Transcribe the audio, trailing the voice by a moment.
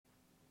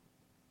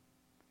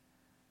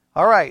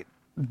All right,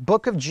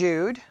 Book of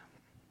Jude.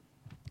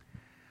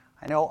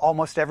 I know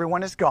almost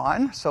everyone is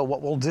gone, so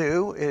what we'll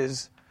do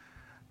is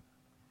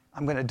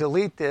I'm going to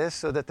delete this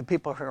so that the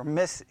people who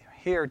are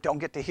here don't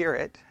get to hear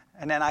it,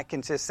 and then I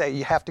can just say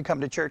you have to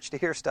come to church to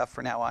hear stuff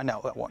for now on.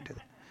 No, I won't do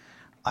that.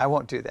 I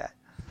won't do that.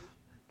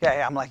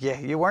 Okay, I'm like, yeah,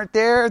 you weren't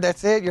there,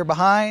 that's it, you're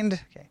behind.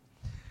 Okay.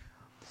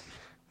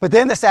 But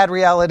then the sad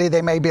reality,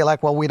 they may be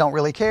like, well, we don't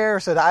really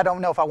care, so I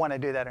don't know if I want to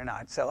do that or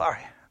not. So, all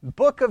right,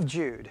 Book of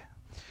Jude.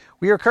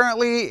 We are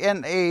currently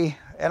in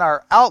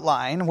our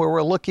outline where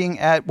we're looking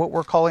at what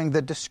we're calling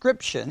the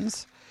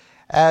descriptions,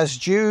 as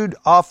Jude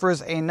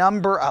offers a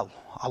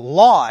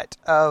lot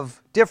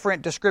of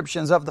different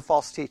descriptions of the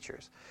false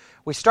teachers.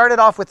 We started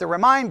off with the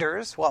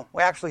reminders. Well,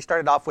 we actually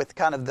started off with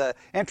kind of the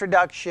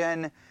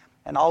introduction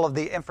and all of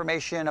the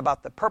information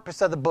about the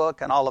purpose of the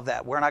book and all of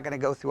that. We're not going to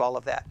go through all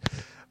of that.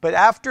 But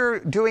after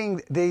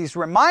doing these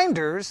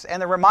reminders,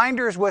 and the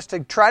reminders was to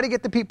try to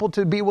get the people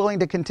to be willing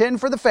to contend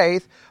for the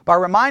faith by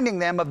reminding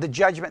them of the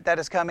judgment that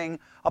is coming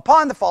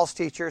upon the false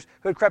teachers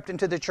who had crept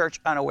into the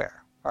church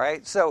unaware. All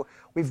right, so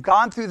we've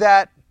gone through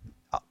that,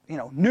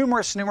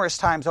 numerous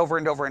times over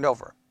and over and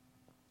over.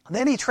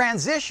 Then he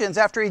transitions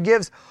after he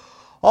gives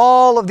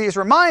all of these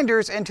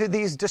reminders into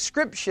these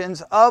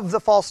descriptions of the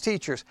false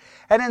teachers.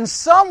 And in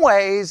some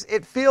ways,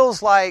 it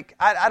feels like,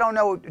 I don't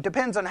know, it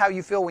depends on how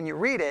you feel when you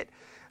read it.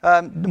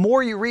 The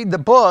more you read the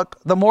book,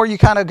 the more you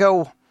kind of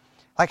go,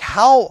 like,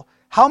 how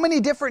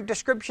many different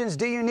descriptions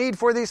do you need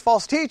for these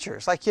false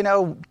teachers? Like,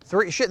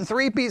 shouldn't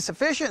 3 be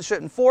sufficient?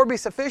 Shouldn't 4 be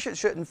sufficient?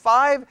 Shouldn't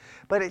 5?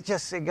 But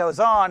it goes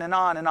on and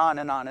on and on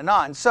and on and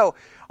on. So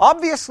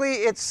obviously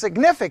it's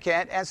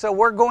significant, and so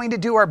we're going to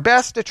do our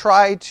best to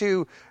try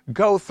to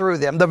go through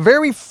them. The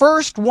very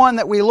first one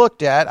that we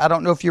looked at, I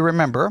don't know if you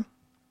remember,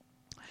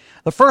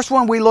 the first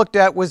one we looked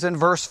at was in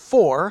verse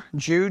 4,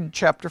 Jude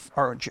chapter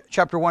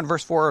 1,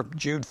 verse 4,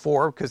 Jude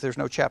 4, because there's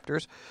no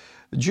chapters.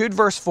 Jude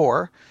verse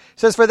 4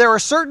 says, "For there are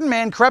certain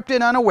men crept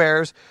in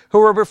unawares,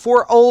 who were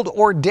before old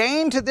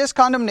ordained to this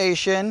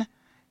condemnation,"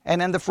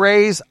 and in the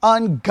phrase,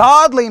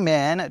 "ungodly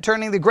men,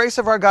 turning the grace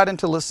of our God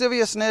into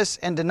lasciviousness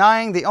and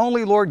denying the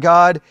only Lord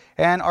God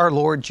and our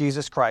Lord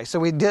Jesus Christ." So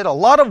we did a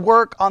lot of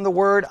work on the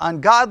word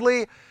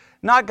ungodly.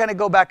 Not going to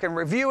go back and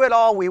review it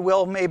all. We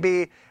will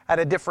maybe at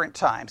a different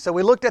time. So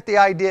we looked at the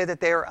idea that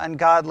they are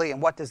ungodly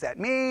and what does that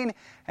mean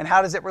and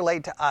how does it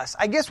relate to us.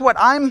 I guess one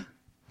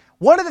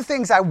of the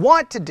things I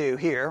want to do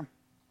here,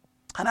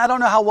 and I don't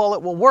know how well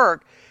it will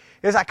work,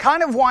 is I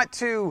kind of want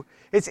to,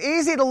 it's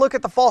easy to look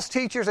at the false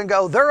teachers and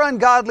go, they're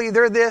ungodly,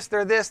 they're this,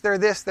 they're this, they're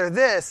this, they're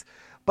this.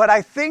 But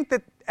I think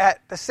that at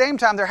the same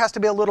time, there has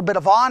to be a little bit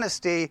of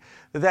honesty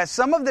that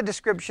some of the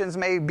descriptions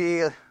may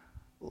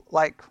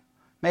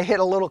hit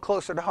a little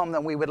closer to home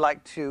than we would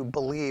like to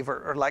believe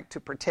or like to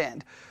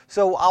pretend.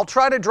 So I'll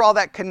try to draw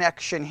that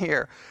connection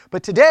here.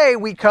 But today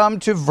we come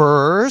to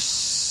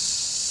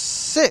verse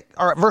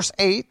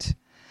 8,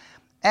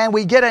 and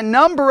we get a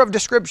number of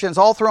descriptions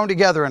all thrown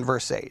together in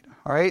verse 8.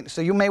 All right,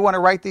 so you may want to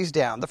write these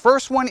down. The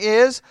first one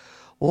is,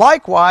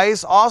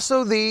 likewise,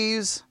 also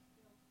these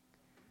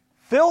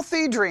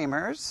filthy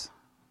dreamers.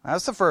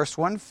 That's the first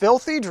one,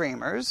 filthy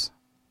dreamers.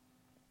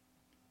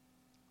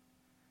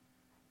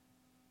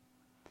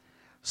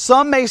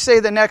 Some may say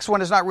the next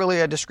one is not really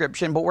a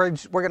description, but we're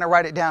going to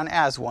write it down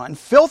as one.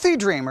 Filthy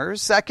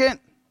dreamers. Second,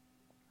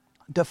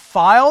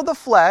 defile the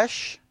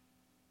flesh,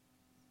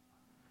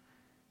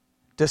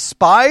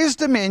 despise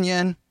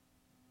dominion,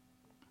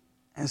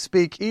 and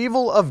speak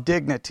evil of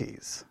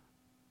dignities.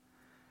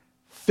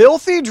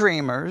 Filthy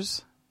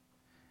dreamers,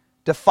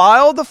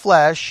 defile the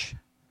flesh,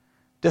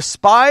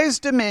 despise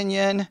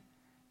dominion,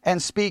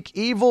 and speak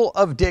evil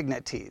of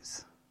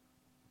dignities.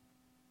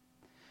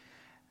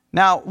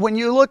 Now, when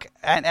you look,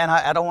 and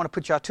I don't want to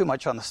put y'all too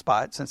much on the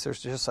spot since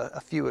there's just a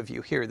few of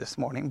you here this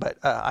morning,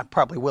 but I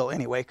probably will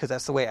anyway because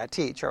that's the way I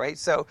teach, all right?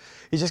 So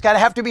you just got to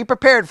have to be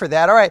prepared for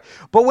that, all right?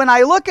 But when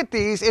I look at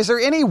these, is there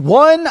any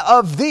one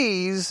of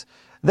these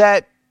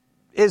that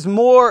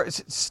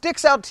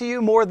sticks out to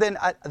you more than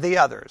the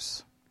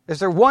others? Is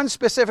there one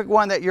specific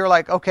one that you're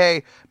like,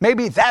 okay,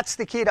 maybe that's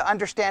the key to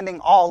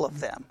understanding all of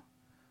them?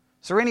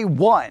 Is there any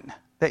one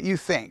that you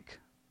think?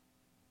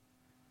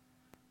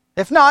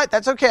 If not,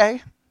 that's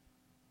okay.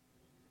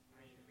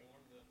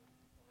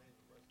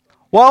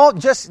 Well,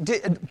 just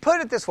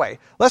put it this way.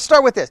 Let's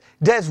start with this.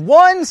 Does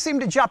one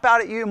seem to jump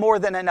out at you more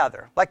than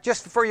another? Like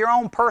just for your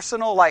own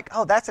personal, like,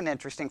 oh, that's an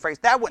interesting phrase.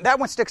 That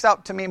one sticks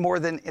out to me more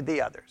than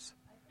the others.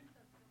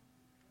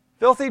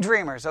 Filthy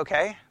dreamers,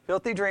 okay.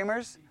 Filthy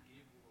dreamers.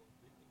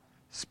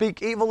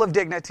 Speak evil of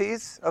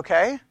dignities,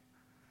 okay.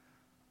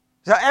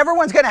 So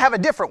everyone's going to have a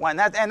different one,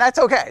 and that's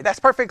okay.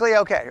 That's perfectly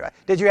okay.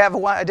 Did you have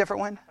a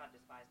different one?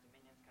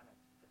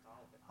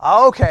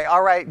 Okay,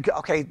 all right.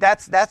 Okay,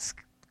 that's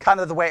kind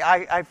of the way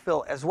I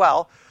feel as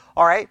well.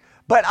 All right,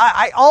 but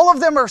all of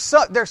them are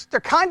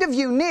they're kind of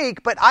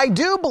unique. But I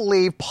do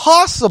believe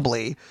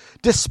possibly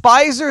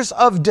despisers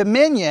of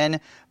dominion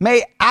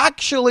may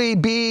actually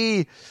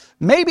be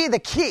maybe the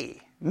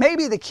key.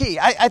 maybe the key.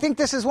 I think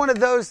this is one of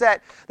those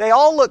that they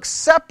all look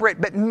separate,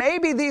 but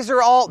maybe these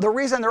are all, the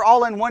reason they're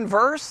all in one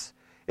verse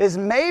is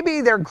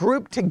maybe they're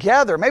grouped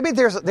together. Maybe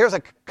there's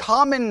a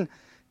common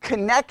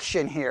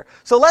connection here.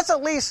 So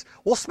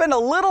we'll spend a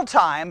little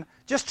time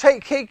just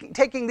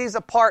taking these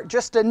apart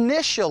just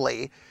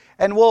initially,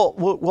 and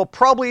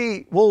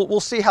we'll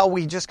see how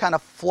we just kind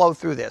of flow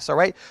through this, all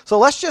right? So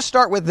let's just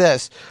start with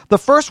this. The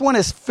first one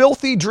is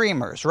filthy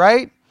dreamers,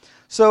 right?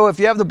 So if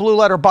you have the Blue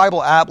Letter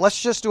Bible app,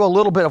 let's just do a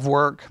little bit of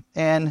work,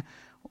 and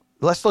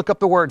let's look up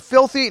the word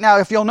filthy. Now,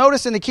 if you'll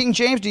notice in the King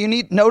James, do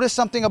you notice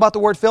something about the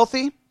word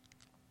filthy?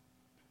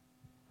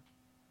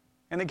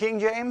 In the King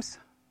James?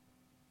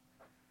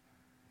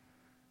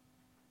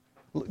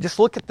 Just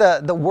look at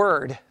the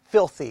word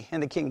filthy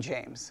in the King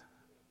James.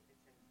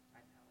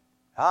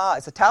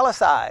 It's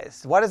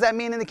italicized. What does that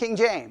mean in the King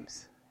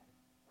James?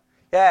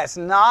 Yeah, it's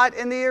not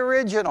in the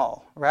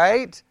original,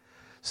 right?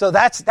 So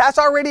that's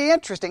already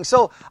interesting.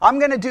 So I'm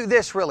going to do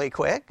this really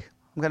quick.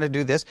 I'm going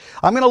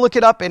to look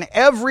it up in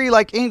every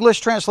English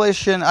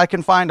translation I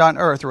can find on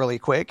earth really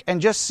quick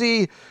and just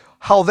see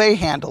how they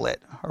handle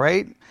it, all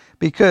right?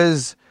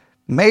 Because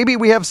maybe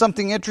we have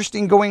something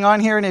interesting going on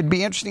here, and it'd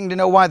be interesting to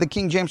know why the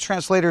King James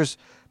translators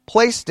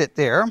placed it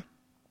there.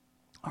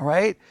 All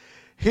right.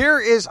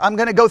 I'm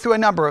going to go through a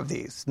number of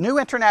these. New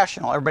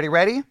International, everybody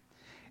ready?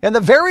 In the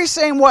very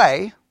same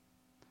way,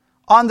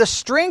 on the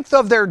strength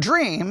of their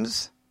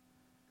dreams,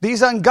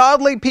 these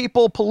ungodly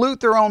people pollute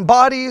their own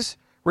bodies,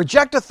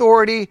 reject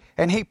authority,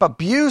 and heap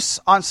abuse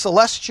on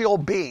celestial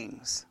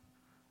beings.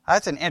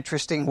 That's an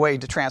interesting way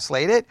to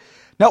translate it.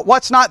 No,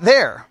 what's not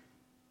there?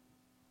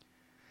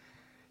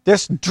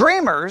 There's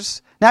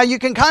dreamers. Now you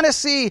can kind of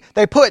see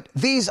they put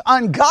these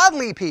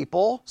ungodly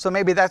people, so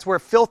maybe that's where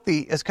filthy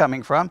is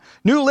coming from.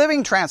 New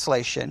Living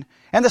Translation.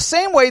 And the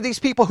same way these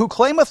people who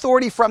claim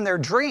authority from their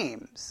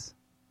dreams.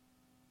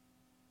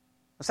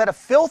 Instead of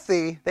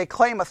filthy, they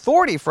claim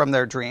authority from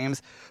their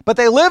dreams, but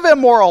they live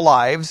immoral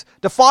lives,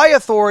 defy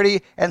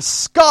authority, and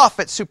scoff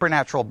at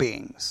supernatural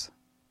beings.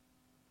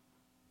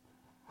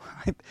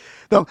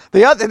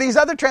 These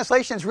other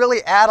translations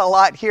really add a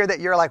lot here that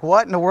you're like,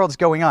 what in the world is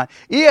going on?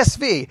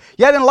 ESV,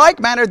 yet in like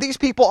manner, these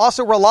people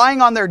also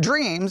relying on their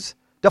dreams,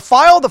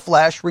 defile the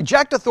flesh,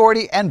 reject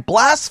authority, and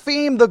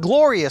blaspheme the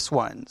glorious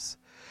ones.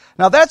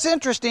 Now that's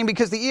interesting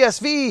because the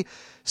ESV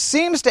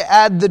seems to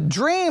add the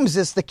dreams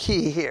is the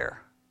key here.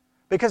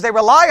 Because they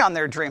rely on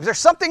their dreams. There's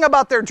something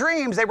about their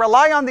dreams. They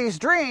rely on these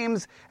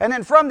dreams, and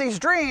then from these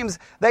dreams,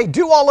 they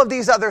do all of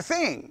these other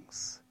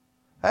things.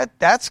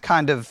 That's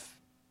kind of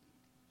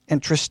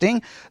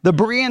interesting. The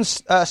Berean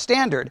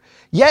Standard.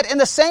 Yet in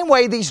the same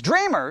way, these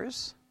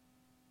dreamers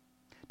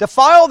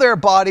defile their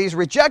bodies,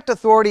 reject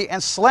authority,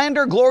 and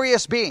slander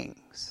glorious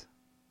beings.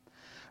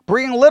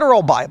 Berean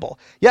Literal Bible.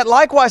 Yet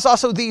likewise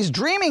also these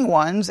dreaming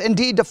ones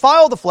indeed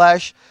defile the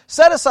flesh,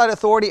 set aside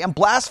authority, and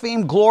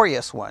blaspheme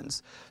glorious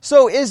ones.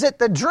 So is it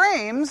the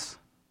dreams,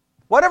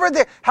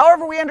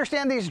 however we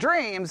understand these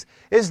dreams,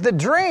 is the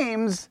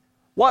dreams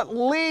what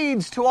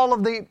leads to all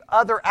of the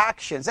other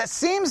actions? That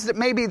seems that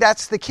maybe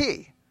that's the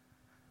key.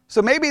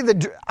 So maybe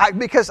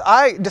because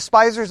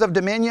despisers of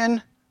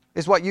dominion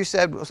is what you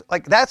said,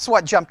 that's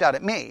what jumped out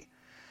at me.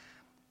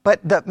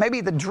 But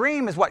maybe the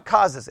dream is what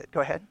causes it.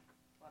 Go ahead.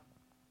 Well,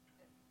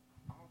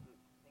 all the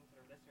things that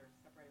are listed are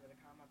separated with a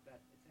comma,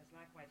 but it says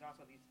likewise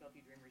also these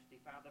filthy dreamers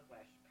defile the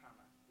flesh,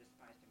 comma,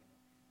 despise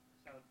dominion.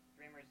 So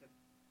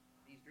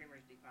these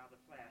dreamers defile the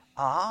flesh.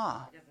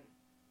 It doesn't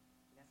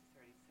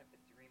necessarily set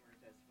the dreamers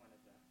as one of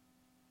the,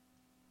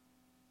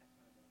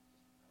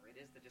 or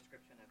it is the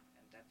description of,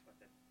 and that's what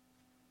they're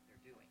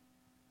doing.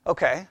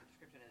 Okay.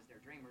 The description is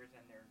they're dreamers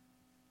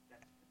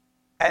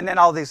and then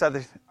all these other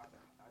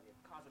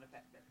cause and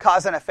effect.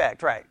 Cause and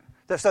effect, right.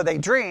 So they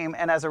dream,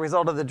 and as a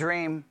result of the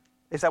dream,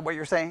 is that what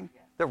you're saying?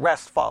 Yeah. The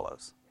rest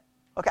follows.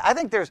 Okay, I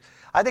think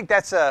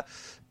that's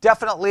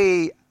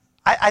definitely,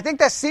 I think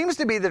that seems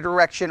to be the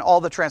direction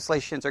all the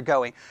translations are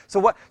going. So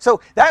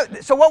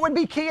what would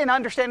be key in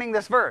understanding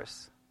this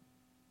verse?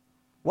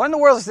 What in the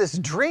world is this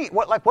dream?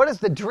 What is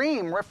the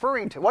dream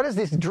referring to? What is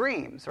these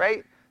dreams,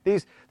 right?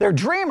 They're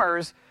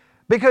dreamers,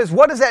 because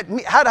what does that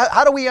mean?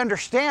 How do we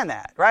understand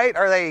that, right?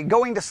 Are they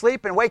going to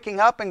sleep and waking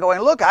up and going,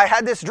 look, I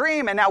had this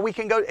dream and now we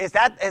can go, is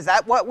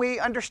that what we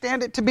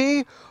understand it to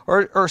be,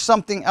 or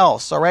something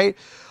else, all right?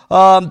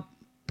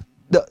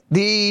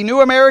 The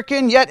New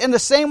American, yet in the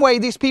same way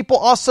these people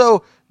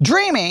also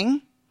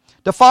dreaming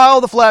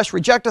defile the flesh,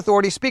 reject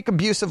authority, speak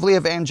abusively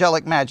of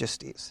angelic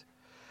majesties.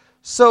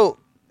 So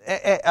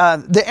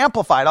the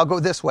Amplified, I'll go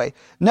this way.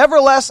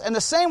 Nevertheless, in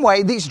the same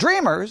way, these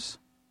dreamers,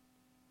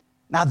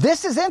 now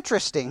this is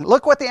interesting.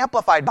 Look what the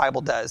Amplified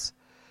Bible does.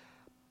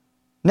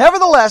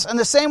 Nevertheless, in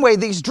the same way,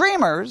 these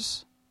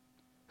dreamers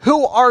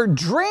who are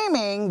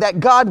dreaming that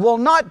God will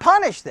not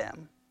punish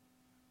them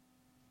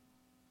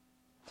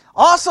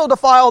also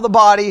defile the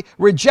body,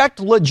 reject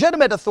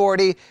legitimate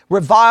authority,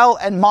 revile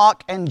and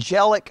mock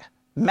angelic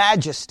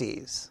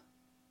majesties.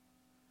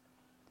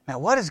 Now,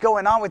 what is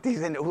going on with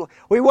these?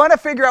 We want to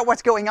figure out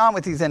what's going on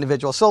with these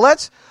individuals. So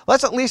let's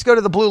at least go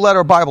to the Blue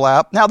Letter Bible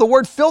app. Now, the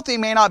word filthy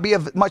may not be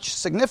of much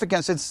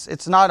significance.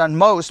 It's not on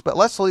most, but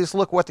let's at least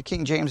look what the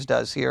King James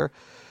does here.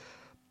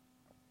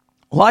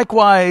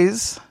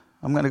 Likewise,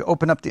 I'm going to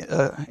open up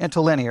the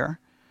interlinear.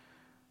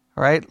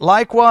 All right.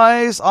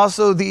 Likewise,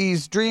 also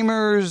these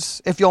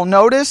dreamers, if you'll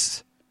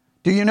notice,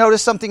 do you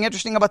notice something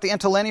interesting about the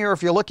interlinear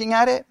if you're looking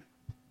at it?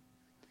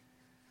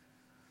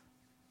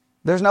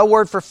 There's no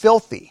word for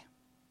filthy.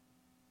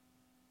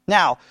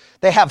 Now,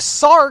 they have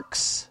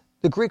sarx,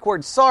 the Greek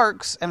word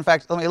sarx, in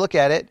fact, let me look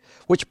at it,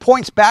 which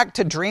points back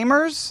to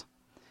dreamers.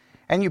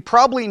 And you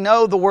probably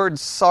know the word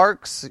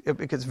sarx,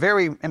 because it's a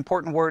very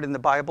important word in the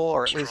Bible,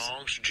 or at least...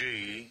 Strong's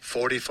G,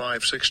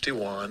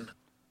 4561,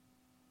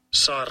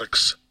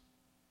 sarx.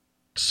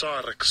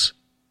 Sarx.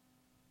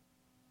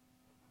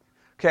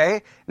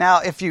 Okay, now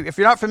if you're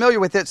not familiar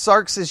with it,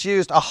 sarx is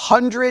used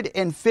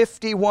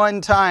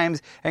 151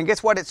 times, and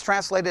guess what it's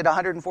translated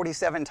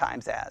 147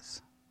 times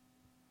as?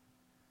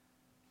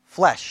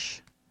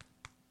 Flesh.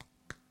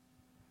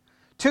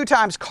 2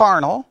 times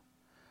carnal,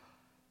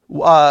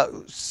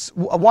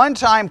 1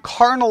 time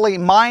carnally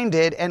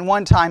minded, and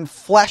 1 time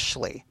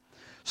fleshly.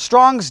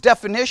 Strong's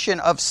definition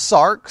of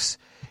sarx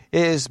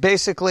is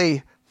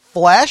basically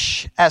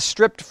flesh as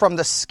stripped from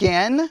the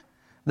skin,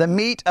 the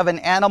meat of an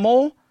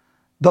animal,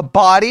 the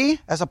body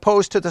as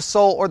opposed to the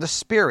soul or the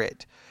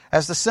spirit,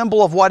 as the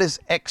symbol of what is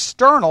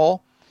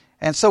external.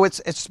 And so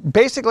it's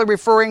basically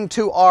referring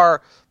to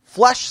our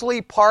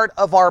fleshly part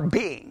of our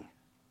being.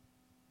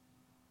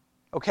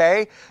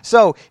 Okay?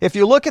 So if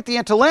you look at the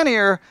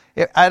interlinear,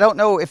 I don't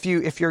know if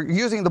you're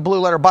using the Blue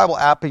Letter Bible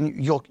app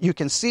and you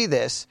can see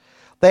this.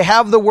 They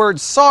have the word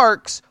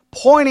sarx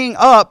pointing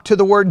up to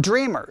the word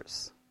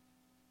dreamers.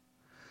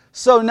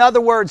 So in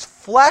other words,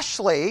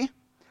 fleshly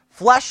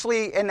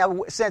in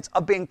a sense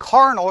of being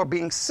carnal or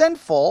being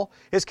sinful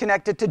is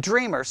connected to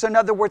dreamers. So in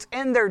other words,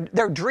 in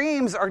their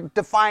dreams are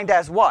defined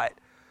as what?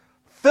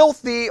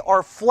 Filthy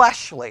or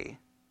fleshly.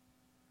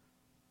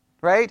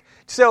 Right?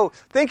 So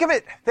think of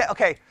it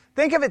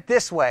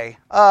this way.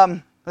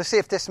 Let's see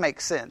if this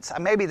makes sense.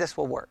 Maybe this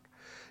will work.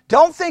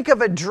 Don't think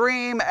of a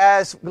dream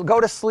as go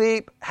to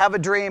sleep, have a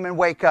dream, and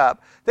wake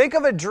up. Think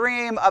of a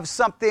dream of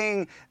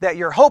something that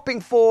you're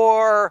hoping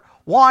for,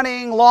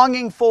 wanting,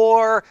 longing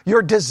for,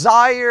 your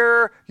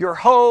desire, your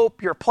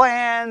hope, your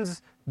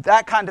plans,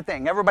 that kind of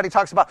thing. Everybody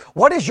talks about,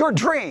 what is your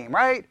dream,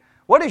 right?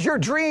 What is your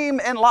dream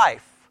in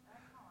life?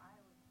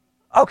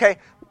 Okay.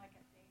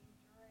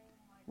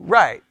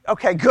 Right.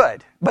 Okay,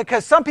 good.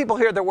 Because some people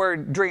hear the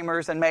word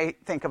dreamers and may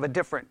think of a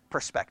different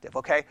perspective,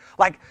 okay?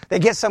 Like they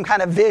get some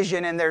kind of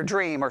vision in their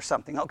dream or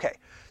something, okay?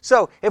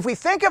 So if we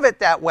think of it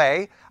that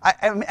way,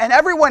 and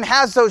everyone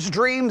has those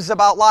dreams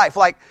about life,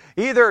 like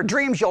either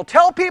dreams you'll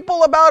tell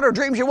people about or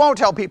dreams you won't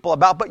tell people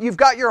about, but you've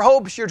got your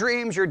hopes, your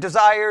dreams, your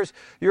desires,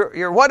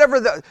 your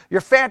whatever,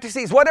 your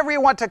fantasies, whatever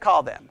you want to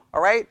call them,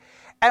 all right?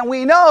 And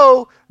we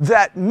know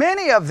that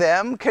many of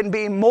them can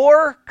be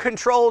more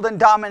controlled and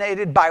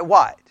dominated by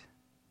what?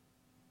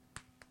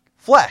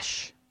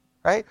 Flesh,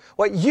 right?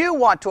 What you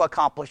want to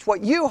accomplish,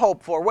 what you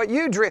hope for, what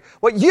you dream,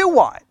 what you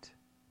want,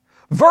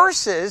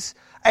 versus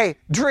a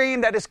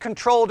dream that is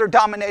controlled or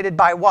dominated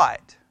by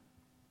what?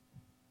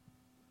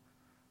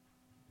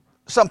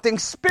 Something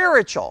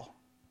spiritual,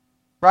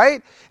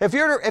 right? If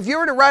you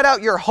were to write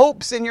out your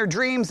hopes and your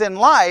dreams in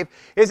life,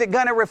 is it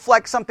going to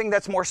reflect something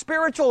that's more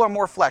spiritual or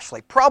more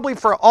fleshly? Probably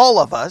for all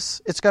of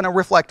us, it's going to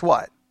reflect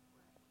what?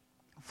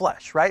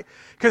 Flesh, right?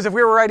 Because if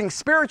we were writing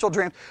spiritual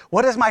dreams,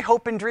 what is my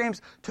hope in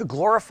dreams? To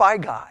glorify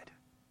God.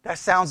 That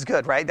sounds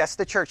good, right? That's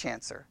the church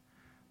answer.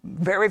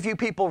 Very few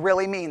people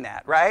really mean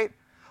that, right?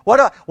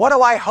 What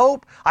do I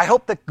hope? I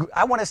hope that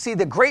I want to see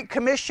the Great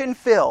Commission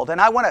filled,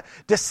 and I want to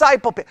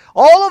disciple people.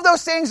 All of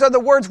those things are the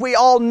words we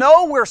all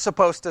know we're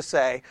supposed to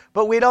say,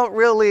 but we don't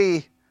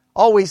really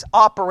always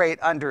operate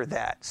under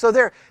that. So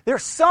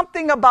there's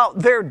something about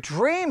their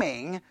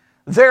dreaming,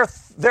 their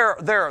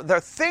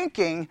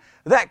thinking,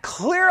 that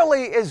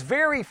clearly is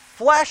very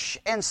flesh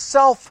and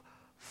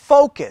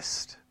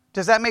self-focused.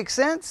 Does that make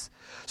sense?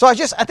 So I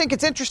think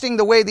it's interesting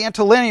the way the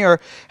interlinear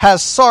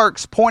has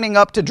sarx pointing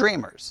up to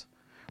dreamers.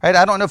 Right?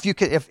 I don't know if you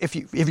could, if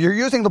you're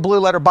using the Blue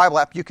Letter Bible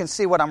app, you can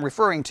see what I'm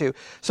referring to.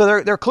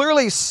 So they're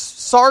clearly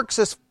sarx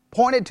is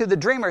pointed to the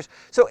dreamers.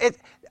 So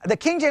the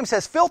King James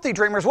says filthy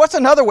dreamers. What's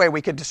another way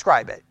we could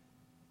describe it?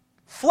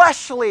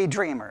 Fleshly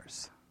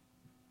dreamers.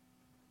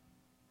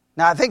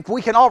 Now, I think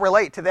we can all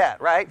relate to that,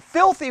 right?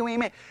 Filthy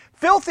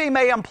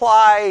may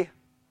imply,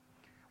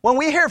 when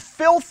we hear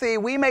filthy,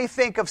 we may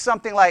think of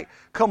something like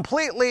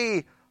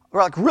completely,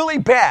 or like really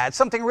bad,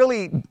 something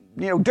really,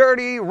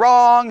 dirty,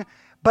 wrong.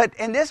 But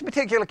in this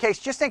particular case,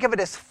 just think of it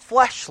as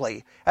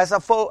fleshly as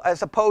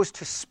opposed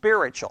to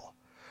spiritual.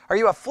 Are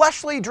you a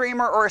fleshly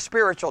dreamer or a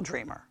spiritual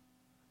dreamer?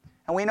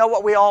 And we know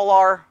what we all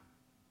are.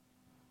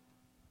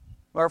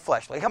 We're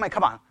fleshly.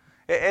 Come on.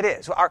 It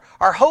is.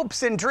 Our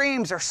hopes and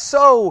dreams are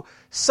so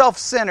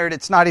self-centered,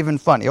 it's not even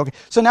funny. Okay.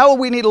 So now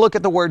we need to look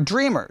at the word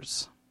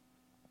dreamers.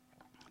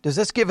 Does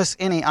this give us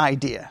any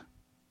idea?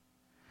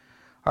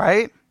 All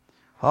right?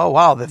 Oh,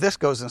 wow, this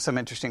goes in some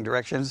interesting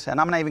directions,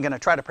 and I'm not even going to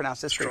try to pronounce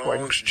this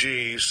recording. Strong's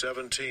G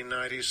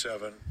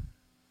 1797.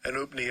 And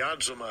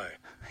upniadzomai.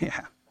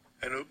 Yeah.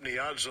 And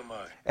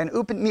upniadzomai. And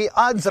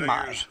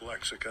upniadzomai. Thayer's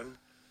lexicon.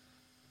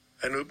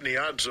 And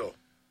upniadzo.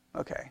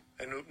 Okay.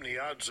 And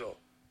upniadzo.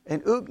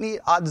 And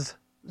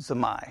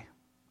upniadzomai.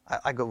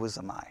 I go with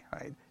zamai,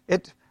 right?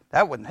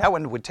 That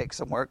one would take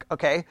some work.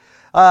 Okay.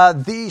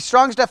 The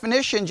Strong's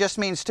definition just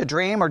means to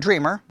dream or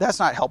dreamer. That's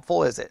not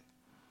helpful, is it?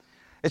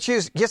 It's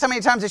used. Guess how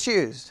many times it's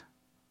used?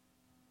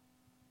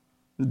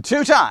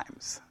 2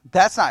 times.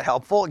 That's not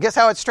helpful. Guess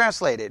how it's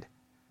translated?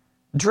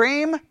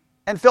 Dream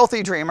and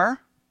filthy dreamer.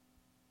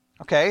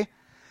 Okay.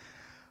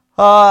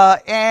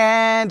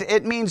 And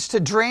it means to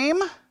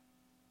dream.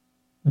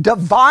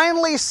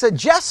 Divinely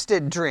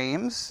suggested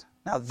dreams.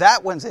 Now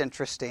that one's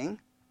interesting.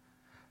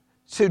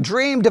 To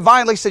dream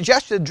divinely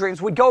suggested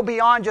dreams would go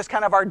beyond just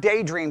kind of our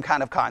daydream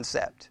kind of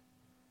concept.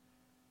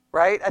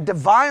 Right? A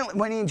divine,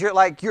 when you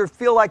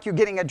feel like you're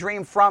getting a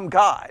dream from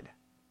God.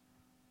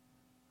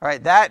 All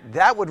right,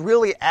 that would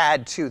really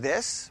add to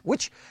this.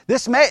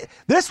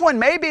 This one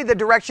may be the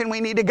direction we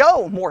need to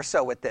go more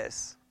so with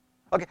this.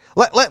 Okay,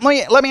 let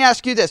me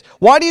ask you this.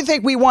 Why do you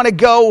think we want to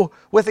go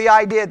with the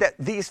idea that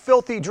these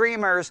filthy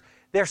dreamers,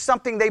 there's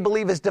something they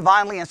believe is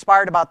divinely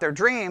inspired about their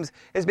dreams,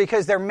 is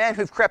because they're men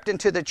who've crept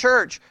into the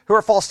church who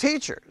are false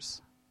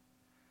teachers?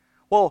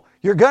 Well,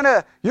 you're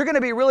gonna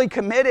be really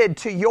committed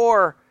to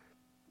your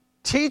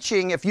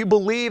teaching if you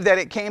believe that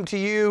it came to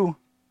you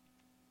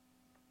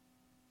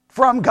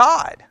from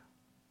God.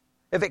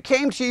 If it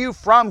came to you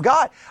from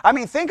God. I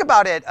mean, think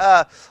about it.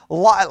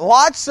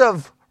 Lots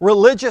of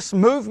religious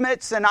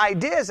movements and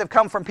ideas have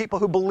come from people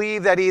who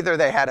believe that either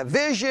they had a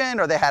vision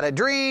or they had a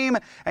dream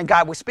and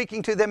God was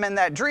speaking to them in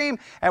that dream.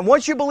 And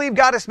once you believe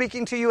God is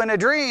speaking to you in a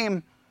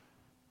dream,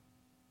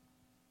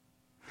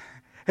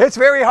 it's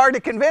very hard to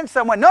convince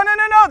someone, no,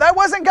 that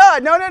wasn't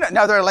God. No.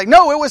 No, they're like,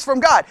 no, it was from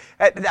God.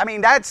 I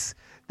mean, that's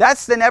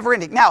the never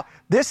ending. Now,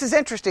 this is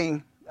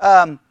interesting.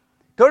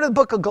 Go to the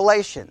book of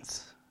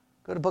Galatians.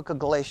 Go to the book of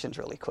Galatians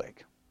really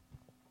quick.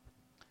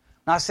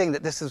 I'm not saying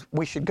that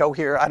we should go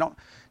here.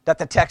 That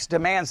the text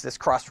demands this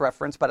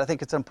cross-reference, but I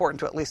think it's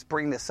important to at least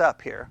bring this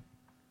up here.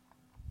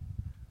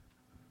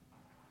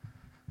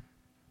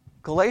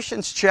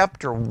 Galatians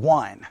chapter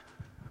 1.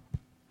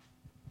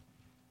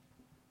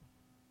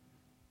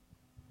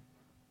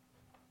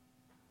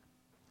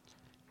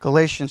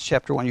 Galatians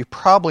chapter 1. You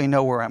probably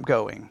know where I'm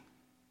going.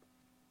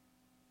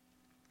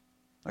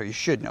 Or you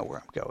should know where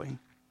I'm going.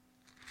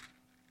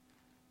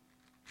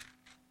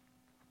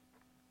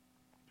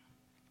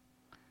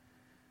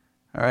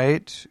 All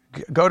right,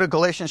 go to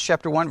Galatians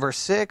chapter 1, verse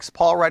 6.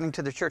 Paul writing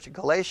to the church at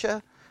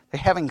Galatia. They're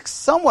having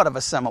somewhat of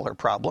a similar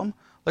problem.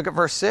 Look at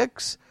verse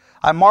 6.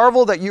 I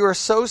marvel that you are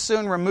so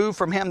soon removed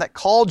from him that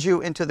called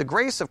you into the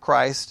grace of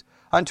Christ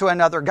unto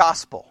another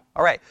gospel.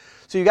 All right,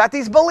 so you got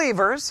these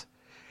believers,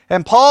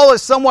 and Paul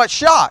is somewhat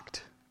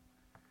shocked.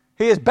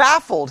 He is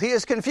baffled. He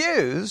is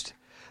confused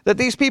that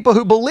these people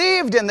who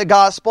believed in the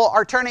gospel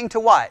are turning to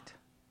what?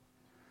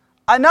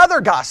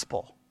 Another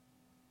gospel.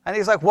 And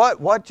he's like,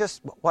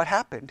 what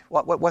happened?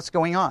 What's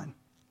going on?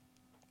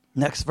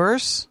 Next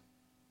verse.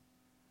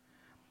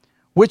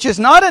 Which is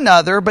not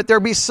another, but there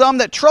be some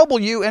that trouble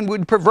you and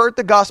would pervert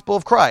the gospel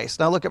of Christ.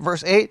 Now look at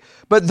verse 8.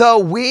 But though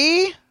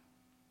we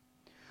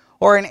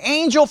or an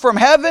angel from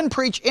heaven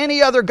preach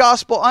any other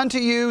gospel unto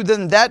you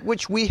than that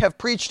which we have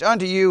preached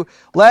unto you,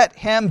 let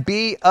him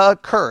be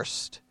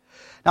accursed.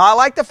 Now I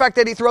like the fact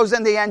that he throws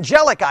in the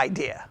angelic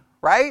idea,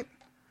 right?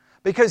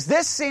 Because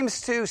this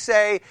seems to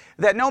say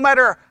that no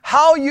matter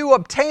how you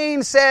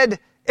obtain said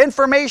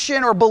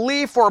information or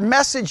belief or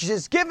message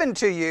is given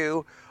to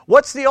you,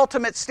 what's the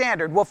ultimate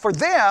standard? Well, for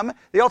them,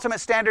 the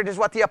ultimate standard is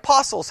what the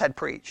apostles had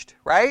preached,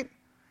 right?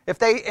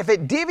 If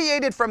it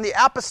deviated from the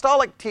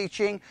apostolic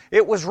teaching,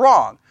 it was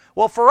wrong.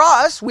 Well, for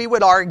us, we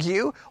would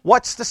argue,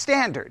 what's the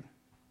standard?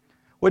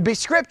 Would be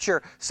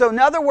Scripture. So in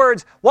other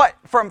words, what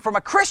from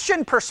a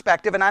Christian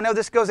perspective, and I know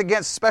this goes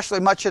against especially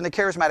much in the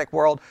charismatic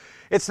world,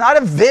 it's not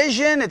a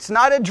vision, it's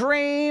not a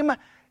dream,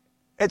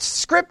 it's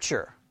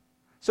Scripture.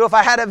 So if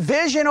I had a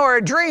vision or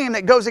a dream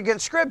that goes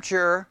against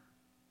Scripture,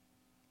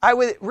 I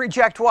would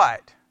reject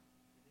what?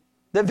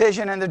 The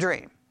vision and the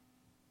dream.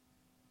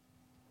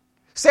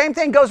 Same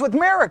thing goes with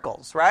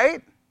miracles,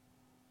 right?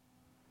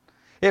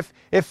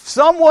 If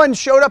someone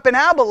showed up in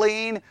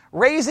Abilene,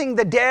 raising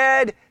the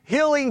dead,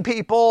 healing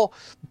people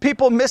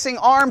missing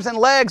arms and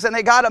legs, and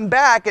they got them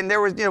back, and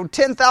there was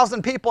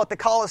 10,000 people at the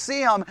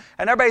Colosseum,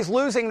 and everybody's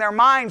losing their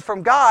mind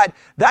from God,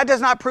 that does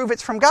not prove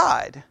it's from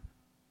God.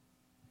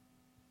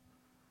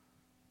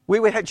 We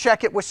would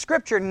check it with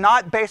Scripture,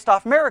 not based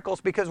off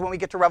miracles, because when we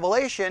get to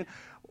Revelation,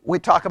 we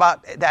talk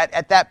about that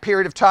at that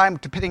period of time,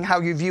 depending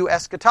how you view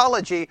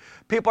eschatology,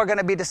 people are going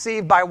to be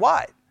deceived by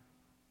what?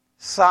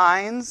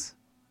 Signs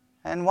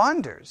and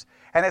wonders.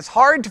 And it's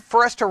hard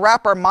for us to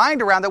wrap our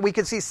mind around that we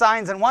could see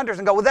signs and wonders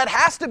and go, well, that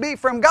has to be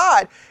from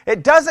God.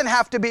 It doesn't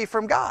have to be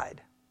from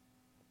God.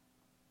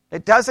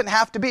 It doesn't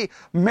have to be.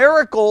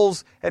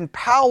 Miracles and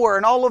power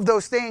and all of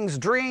those things,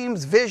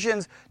 dreams,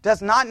 visions,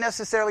 does not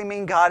necessarily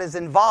mean God is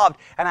involved.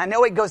 And I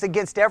know it goes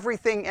against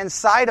everything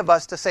inside of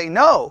us to say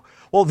no.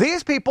 Well,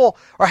 these people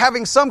are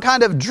having some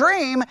kind of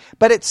dream,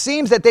 but it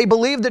seems that they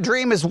believe the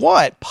dream is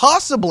what?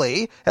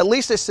 Possibly, at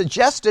least as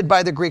suggested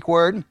by the Greek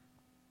word,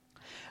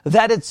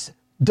 that it's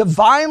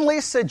divinely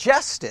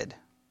suggested.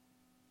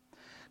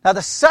 Now,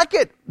 the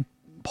second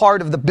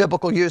part of the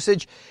biblical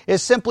usage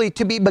is simply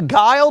to be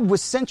beguiled with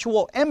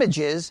sensual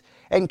images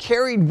and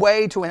carried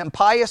away to an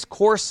impious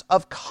course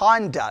of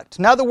conduct.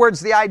 In other words,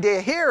 the idea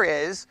here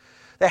is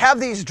they have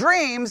these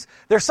dreams,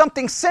 there's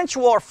something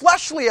sensual or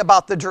fleshly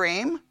about the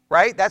dream,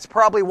 right? That's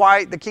probably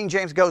why the King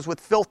James goes with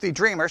filthy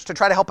dreamers, to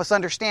try to help us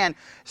understand.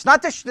 It's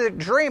not just the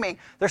dreaming,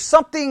 there's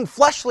something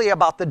fleshly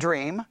about the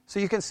dream, so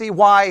you can see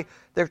why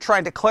they're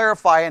trying to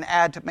clarify and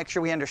add to make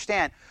sure we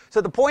understand.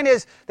 So the point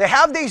is, they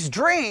have these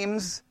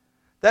dreams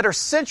that are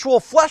sensual,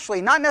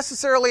 fleshly, not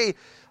necessarily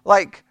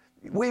like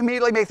we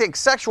immediately may think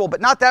sexual,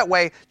 but not that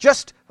way.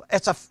 Just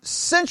it's a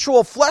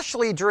sensual,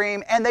 fleshly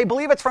dream, and they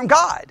believe it's from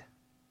God.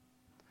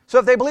 So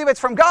if they believe it's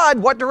from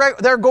God,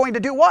 they're going to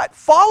do what?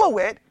 Follow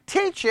it,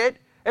 teach it,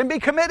 and be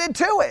committed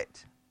to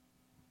it.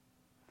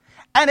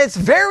 And it's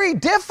very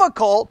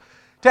difficult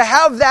to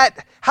have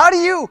that. How do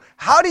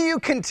you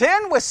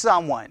contend with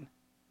someone?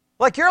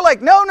 Like you're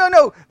like,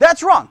 no,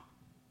 that's wrong.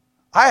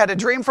 I had a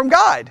dream from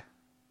God.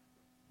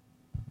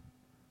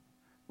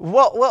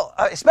 Well,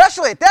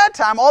 especially at that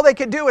time, all they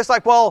could do is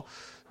like, well,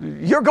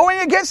 you're going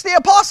against the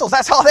apostles.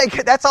 That's all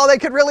they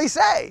could really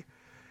say.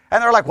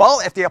 And they're like, well,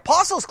 if the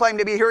apostles claim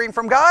to be hearing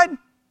from God,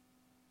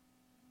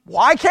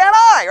 why can't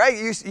I?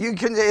 Right? You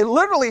can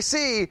literally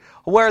see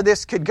where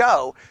this could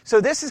go. So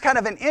this is kind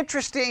of an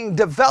interesting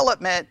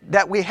development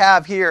that we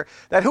have here.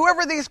 That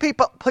whoever these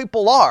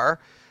people are,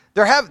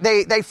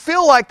 they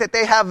feel like that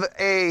they have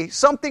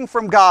something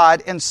from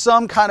God in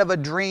some kind of a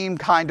dream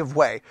kind of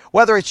way.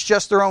 Whether it's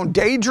just their own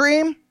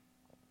daydream,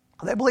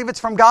 they believe it's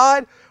from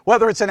God.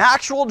 Whether it's an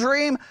actual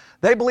dream,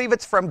 they believe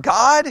it's from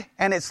God,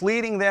 and it's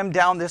leading them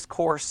down this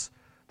course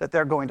that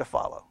they're going to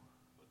follow.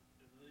 But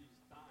in these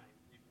times,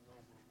 even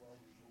though we're well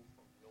removed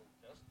from the Old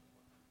Testament,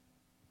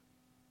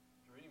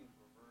 dreams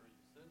were very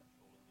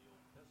essential in the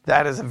Old Testament.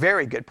 That is a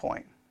very good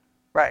point.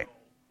 Right.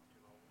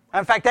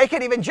 In fact, they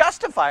could even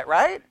justify it,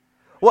 right?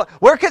 Well,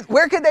 where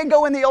could they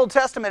go in the Old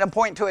Testament and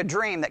point to a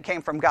dream that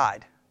came from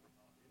God?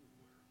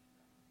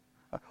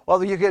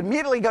 Well, you could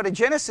immediately go to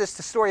Genesis,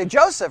 the story of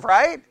Joseph,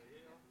 right?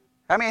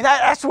 I mean,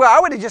 that's where I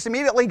would have just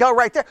immediately go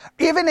right there.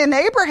 Even in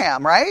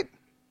Abraham, right?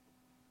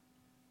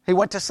 He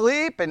went to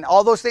sleep and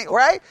all those things,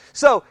 right?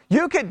 So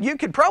you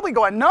could probably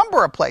go a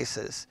number of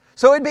places.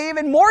 So it'd be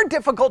even more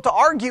difficult to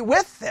argue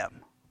with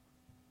them.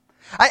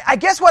 I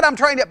guess what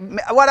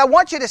I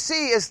want you to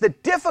see is the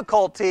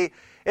difficulty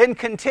in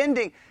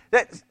contending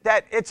that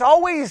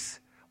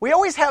we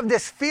always have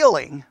this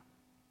feeling,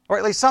 or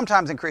at least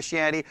sometimes in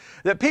Christianity,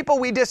 that people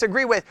we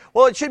disagree with,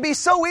 well, it should be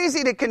so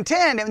easy to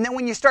contend, and then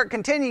when you start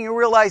contending, you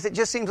realize it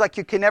just seems like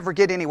you can never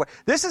get anywhere.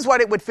 This is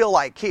what it would feel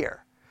like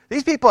here.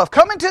 These people have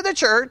come into the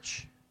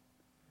church.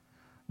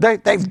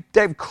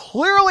 They've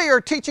clearly are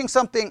teaching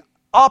something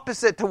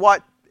opposite to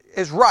what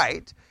is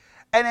right.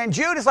 And then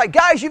Jude is like,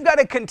 guys, you've got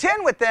to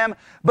contend with them,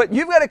 but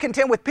you've got to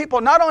contend with people.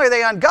 Not only are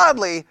they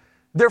ungodly,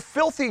 they're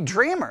filthy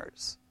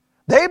dreamers.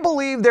 They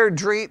believe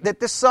that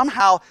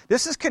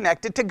this is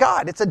connected to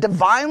God. It's a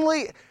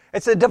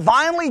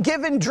divinely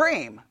given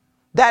dream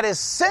that is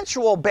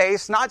sensual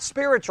based, not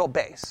spiritual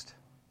based.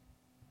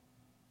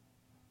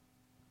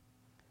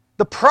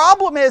 The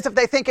problem is if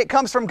they think it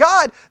comes from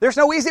God, there's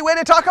no easy way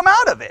to talk them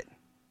out of it.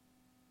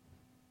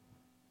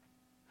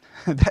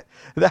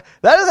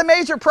 That is a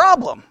major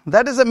problem.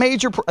 That's a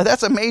major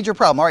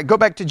problem. All right, go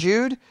back to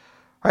Jude.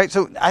 All right,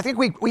 so I think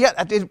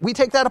did we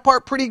take that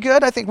apart pretty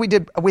good? I think we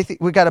did.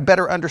 We got a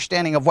better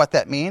understanding of what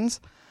that means.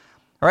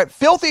 All right,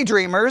 filthy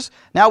dreamers.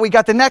 Now we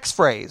got the next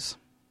phrase.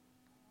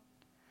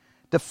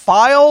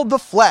 Defile the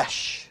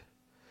flesh.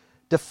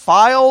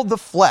 Defile the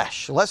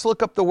flesh. Let's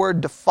look up the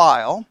word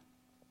defile.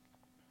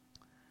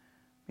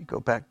 Let me go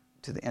back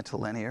to the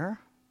interlinear.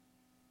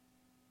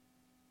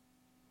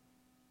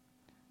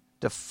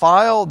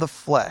 Defile the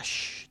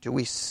flesh. Do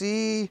we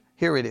see?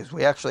 Here it is.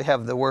 We actually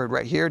have the word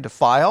right here,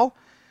 defile.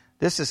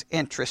 This is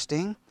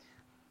interesting.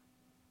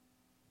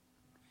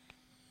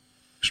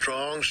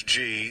 Strong's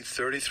G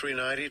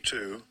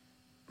 3392.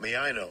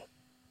 Miano.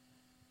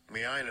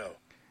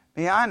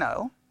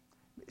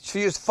 It's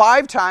used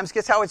 5 times.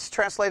 Guess how it's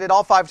translated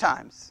all 5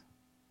 times?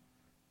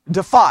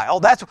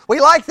 Defile. We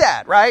like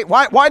that, right?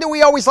 Why do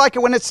we always like it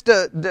when it's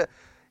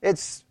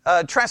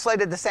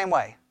translated the same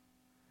way?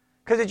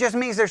 Because it just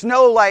means there's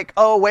no like,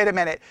 oh, wait a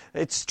minute.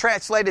 It's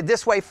translated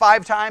this way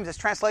 5 times. It's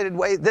translated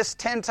this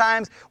 10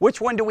 times. Which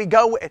one do we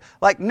go with?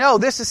 Like, no,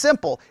 this is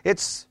simple.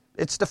 It's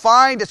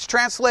defined. It's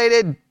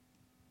translated.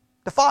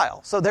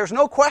 Defile. So there's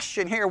no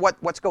question here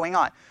what's going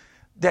on.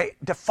 They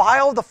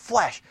defile the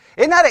flesh.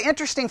 Isn't that an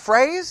interesting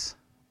phrase?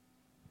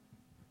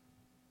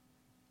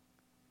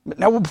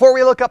 Now, before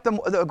we look up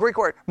the Greek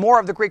word, more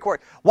of the Greek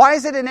word, why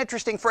is it an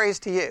interesting phrase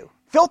to you?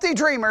 Filthy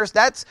dreamers,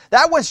 that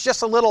was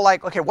just a little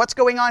like, okay, what's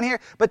going on here?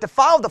 But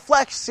defile the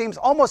flesh seems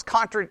almost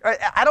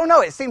I don't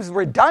know, it seems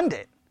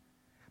redundant.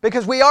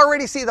 Because we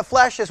already see the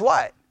flesh as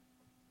what?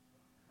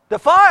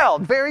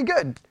 Defiled. Very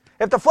good.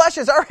 If the flesh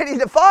is already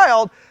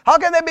defiled, how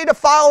can they be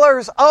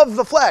defilers of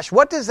the flesh?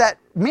 What does that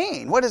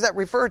mean? What does that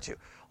refer to?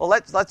 Well,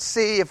 let's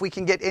see if we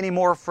can get any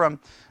more from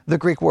the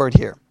Greek word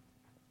here.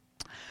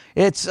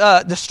 It's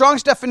the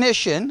Strong's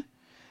definition: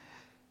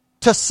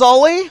 to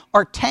sully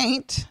or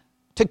taint,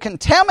 to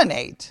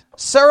contaminate,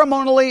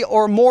 ceremonially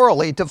or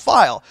morally,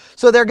 defile.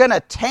 So they're going to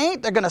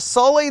taint, they're going to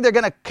sully, they're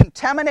going to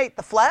contaminate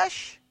the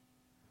flesh.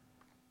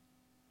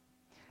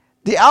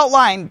 The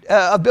outline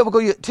of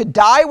biblical, to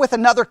dye with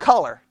another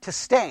color, to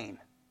stain.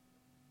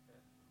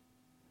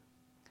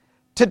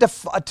 To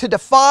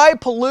defy,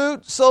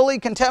 pollute, sully,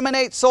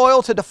 contaminate,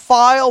 soil, to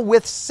defile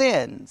with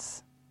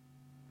sins.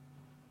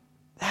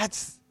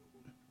 That's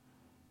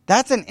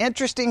an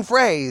interesting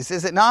phrase,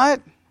 is it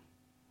not?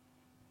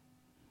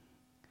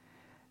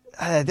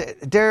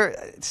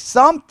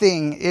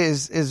 Something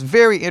is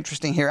very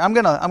interesting here. I'm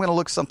gonna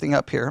look something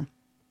up here.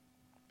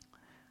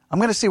 I'm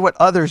gonna see what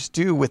others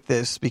do with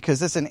this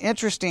because it's an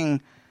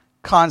interesting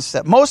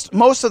concept.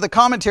 Most of the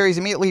commentaries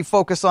immediately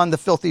focus on the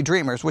filthy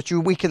dreamers, which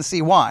we can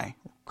see why.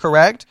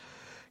 Correct?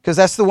 Because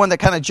that's the one that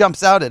kind of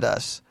jumps out at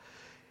us.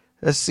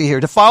 Let's see here.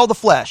 Defile the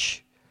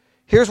flesh.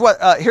 Here's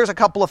a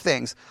couple of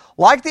things.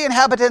 Like the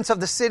inhabitants of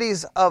the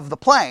cities of the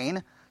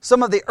plain,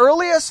 some of the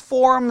earliest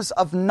forms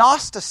of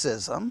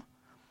Gnosticism,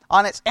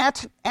 on its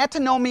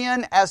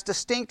antinomian as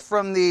distinct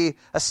from the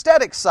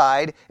aesthetic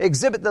side,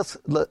 exhibit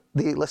the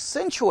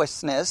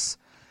licentiousness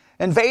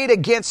inveighed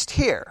against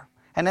here.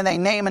 And then they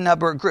name a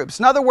number of groups.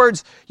 In other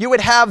words, you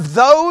would have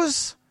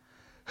those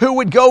who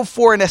would go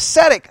for an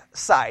ascetic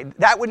side.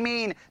 That would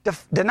mean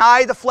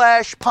deny the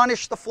flesh,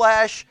 punish the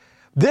flesh.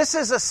 This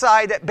is a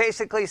side that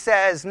basically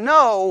says,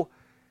 no,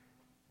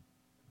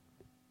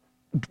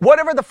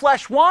 whatever the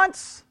flesh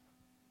wants,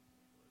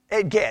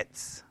 it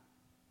gets.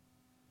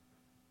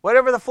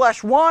 Whatever the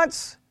flesh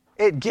wants,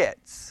 it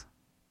gets.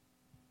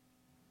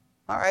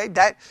 All right,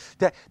 that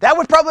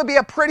would probably be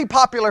a pretty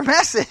popular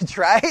message,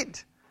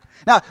 right?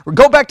 Now,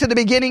 go back to the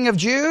beginning of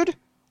Jude.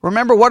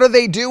 Remember, what are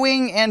they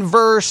doing in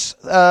verse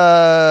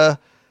 4?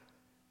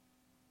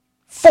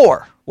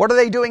 What are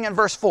they doing in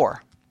verse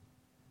 4?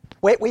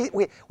 Wait, we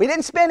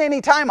didn't spend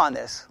any time on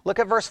this. Look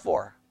at verse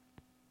 4.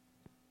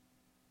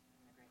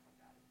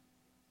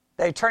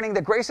 They're turning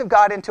the grace of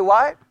God into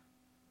what?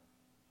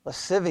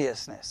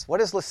 Lasciviousness. What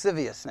is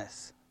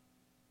lasciviousness?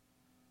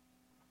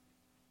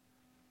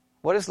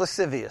 What is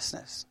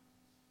lasciviousness?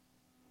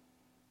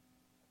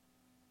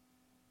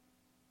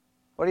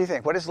 What do you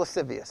think? What is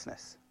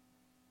lasciviousness?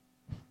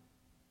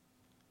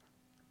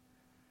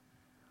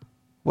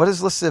 What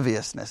is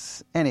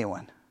lasciviousness?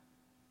 Anyone?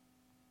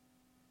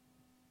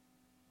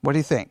 What do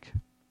you think?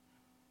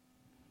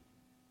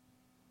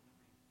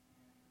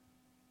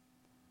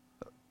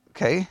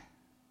 Okay.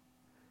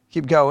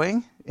 Keep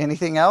going.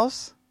 Anything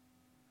else?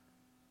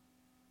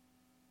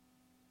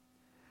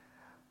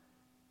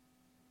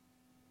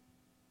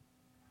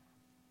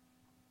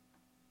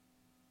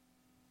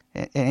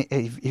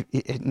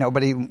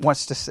 Nobody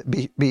wants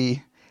to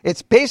be.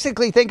 It's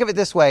basically, think of it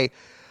this way.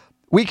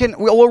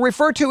 We'll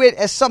refer to it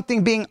as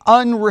something being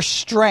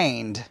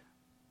unrestrained.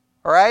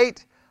 All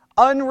right?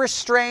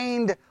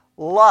 Unrestrained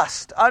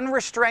lust,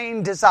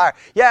 unrestrained desire.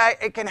 Yeah,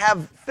 it can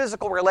have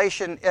physical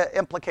relation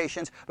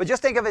implications, but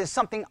just think of it as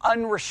something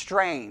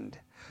unrestrained.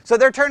 So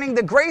they're turning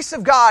the grace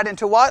of God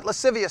into what?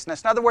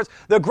 Lasciviousness. In other words,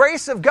 the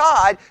grace of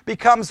God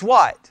becomes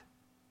what?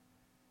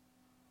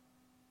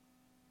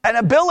 An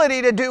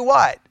ability to do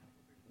what?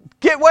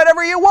 Get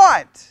whatever you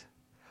want.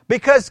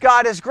 Because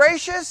God is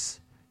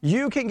gracious,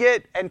 you can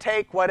get and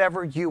take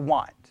whatever you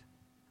want.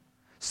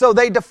 So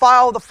they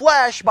defile the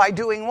flesh by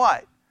doing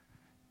what?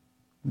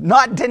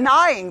 Not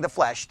denying the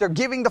flesh. They're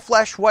giving the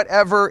flesh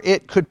whatever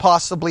it could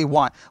possibly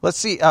want. Let's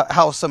see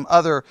how some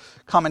other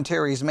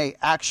commentaries may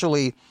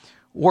actually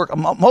work.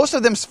 Most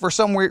of them, for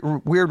some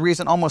weird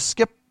reason, almost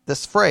skip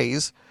this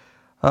phrase,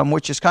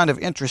 which is kind of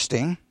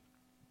interesting.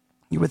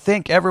 You would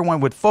think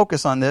everyone would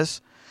focus on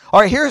this. All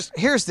right,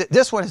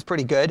 this one is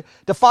pretty good.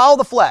 Defile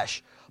the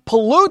flesh.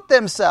 Pollute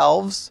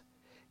themselves.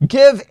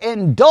 Give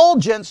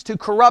indulgence to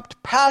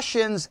corrupt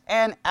passions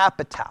and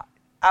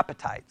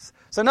appetites.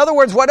 So in other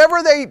words,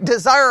 whatever they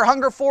desire or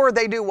hunger for,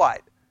 they do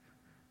what?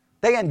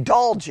 They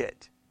indulge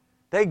it.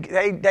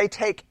 They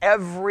take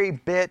every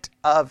bit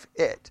of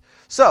it.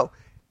 So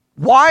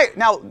why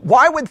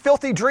would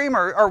filthy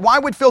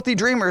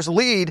dreamers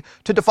lead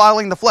to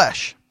defiling the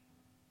flesh?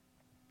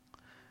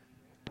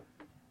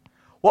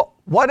 Well,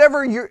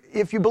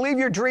 if you believe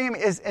your dream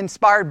is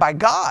inspired by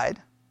God,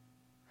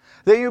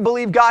 then you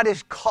believe God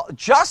is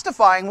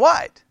justifying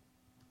what?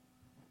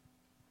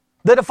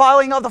 The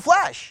defiling of the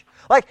flesh.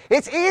 Like,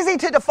 it's easy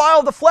to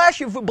defile the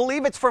flesh if you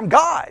believe it's from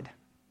God.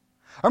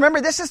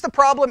 Remember, this is the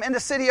problem in the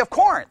city of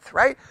Corinth,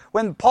 right?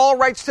 When Paul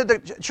writes to the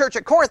church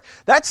at Corinth,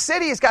 that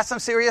city has got some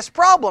serious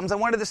problems.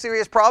 And one of the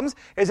serious problems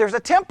is there's a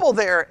temple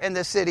there in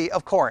the city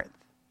of Corinth.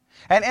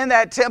 And in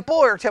that temple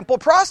are temple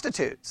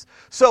prostitutes.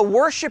 So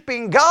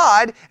worshiping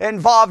God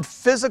involved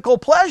physical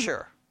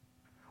pleasure.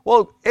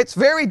 Well, it's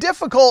very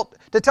difficult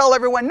to tell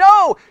everyone,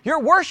 no,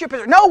 you're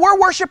worshiping. No, we're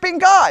worshiping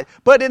God.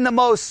 But in the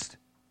most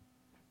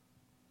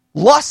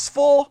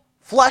lustful,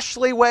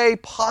 fleshly way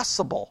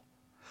possible.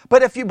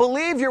 But if you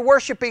believe you're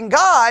worshiping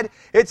God,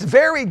 it's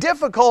very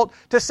difficult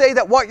to say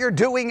that what you're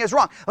doing is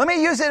wrong. Let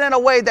me use it in a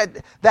way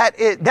that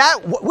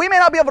we may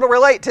not be able to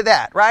relate to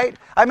that, right?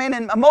 I mean,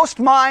 in most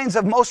minds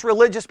of most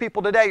religious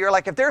people today, you're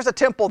like, if there's a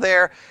temple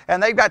there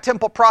and they've got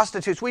temple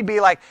prostitutes, we'd be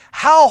like,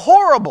 how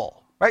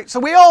horrible, right? So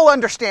we all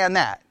understand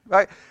that,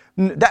 right?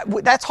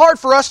 That's hard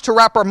for us to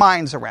wrap our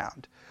minds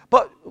around.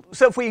 But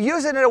so if we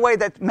use it in a way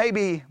that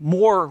maybe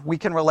more we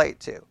can relate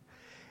to,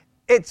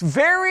 it's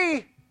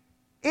very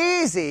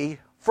easy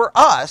for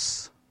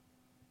us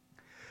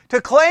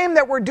to claim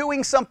that we're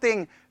doing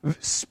something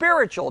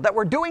spiritual, that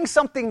we're doing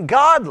something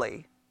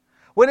godly,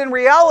 when in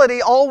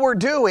reality all we're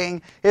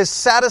doing is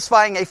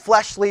satisfying a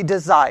fleshly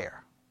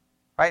desire.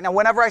 Right? Now,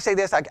 whenever I say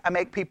this, I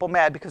make people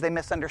mad because they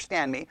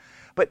misunderstand me.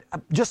 But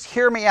just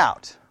hear me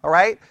out, all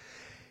right?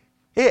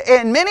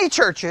 In many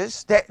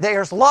churches,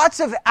 there's lots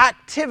of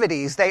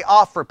activities they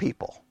offer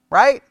people,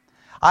 right?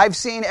 I've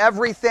seen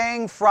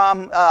everything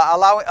from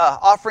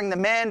offering the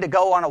men to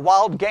go on a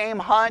wild game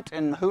hunt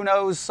and who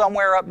knows,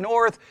 somewhere up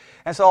north.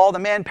 And so all the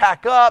men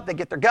pack up, they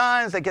get their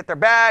guns, they get their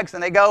bags,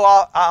 and they go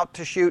out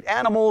to shoot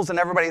animals, and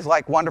everybody's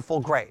like, wonderful,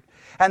 great.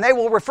 And they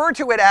will refer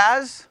to it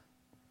as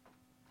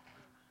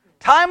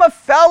time of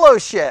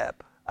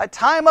fellowship, a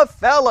time of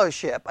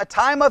fellowship, a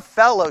time of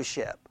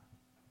fellowship.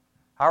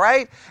 All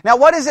right? Now,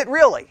 what is it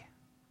really?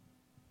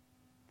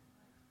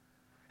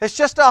 It's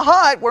just a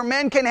hunt where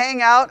men can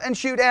hang out and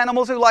shoot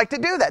animals who like to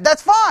do that.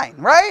 That's fine,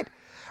 right?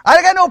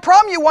 I got no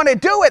problem you want to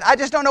do it. I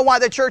just don't know why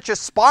the church is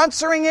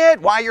sponsoring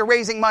it, why you're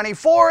raising money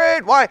for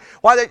it, why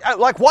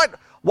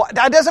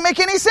that doesn't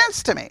make any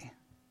sense to me.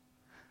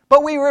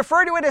 But we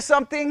refer to it as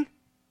something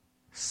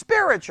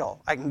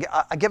spiritual. I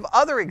give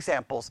other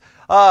examples.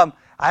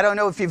 I don't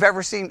know if you've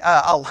ever seen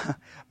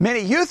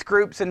many youth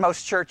groups in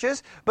most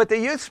churches, but the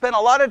youth spend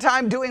a lot of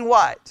time doing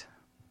what?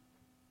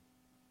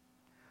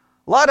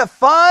 A lot of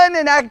fun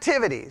and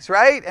activities,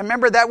 right? And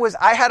remember,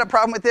 I had a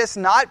problem with this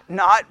not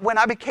when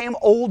I became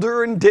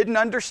older and didn't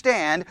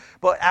understand,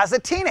 but as a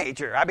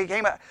teenager. I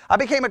became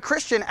a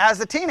Christian as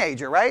a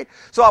teenager, right?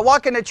 So I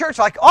walk into church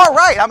like, all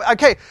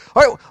right,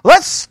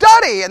 let's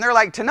study. And they're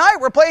like, tonight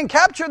we're playing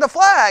Capture the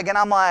Flag. And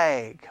I'm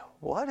like,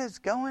 what is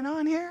going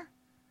on here?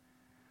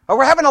 Or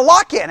we're having a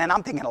lock-in. And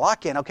I'm thinking, a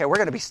lock-in, okay, we're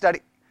going to be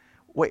studying.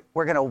 Wait,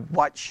 we're going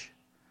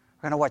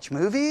to watch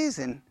movies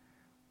and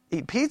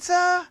eat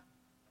pizza?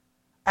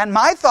 And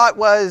my thought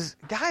was,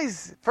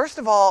 guys, first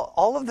of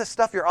all of the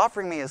stuff you're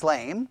offering me is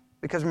lame.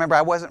 Because remember,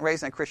 I wasn't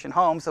raised in a Christian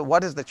home, so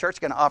what is the church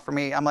going to offer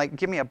me? I'm like,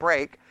 give me a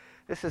break.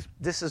 This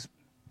is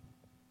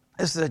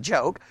a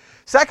joke.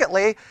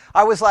 Secondly,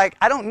 I was like,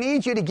 I don't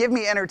need you to give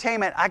me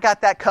entertainment. I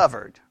got that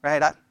covered,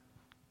 right?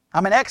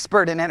 I'm an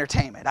expert in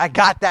entertainment. I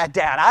got that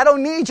down. I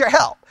don't need your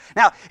help.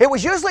 Now, it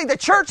was usually the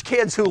church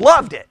kids who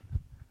loved it.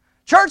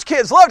 Church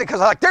kids loved it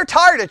because they're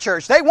tired of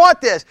church. They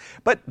want this.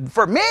 But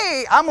for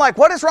me, I'm like,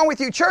 what is wrong with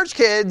you church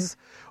kids?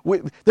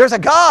 There's a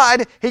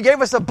God. He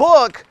gave us a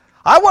book.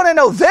 I want to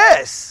know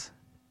this.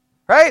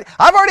 Right?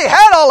 I've already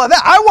had all of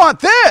that. I want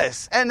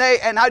this. And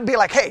I'd be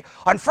like, hey,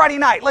 on Friday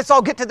night, let's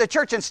all get to the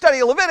church and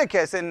study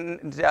Leviticus.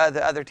 And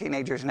the other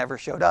teenagers never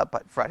showed up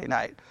on Friday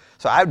night.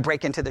 So I would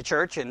break into the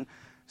church and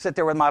sit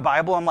there with my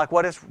Bible. I'm like,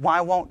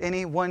 why won't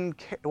anyone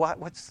care?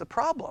 What's the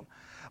problem?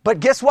 But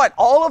guess what?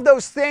 All of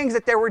those things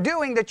that they were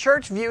doing, the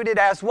church viewed it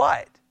as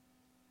what?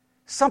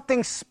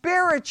 Something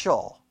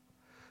spiritual.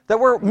 That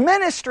we're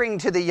ministering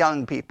to the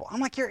young people. I'm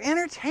like, you're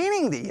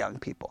entertaining the young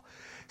people.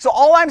 So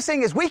all I'm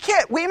saying is we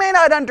may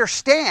not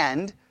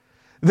understand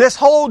this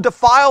whole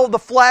defile the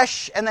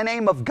flesh in the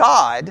name of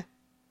God,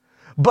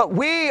 but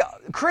we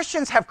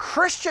Christians have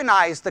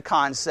Christianized the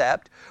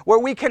concept where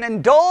we can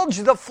indulge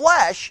the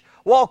flesh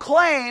while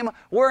claim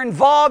we're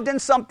involved in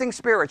something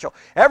spiritual.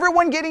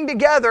 Everyone getting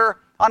together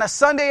on a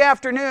Sunday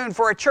afternoon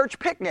for a church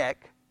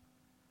picnic,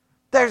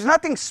 there's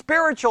nothing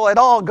spiritual at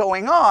all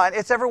going on.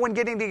 It's everyone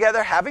getting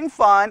together, having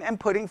fun, and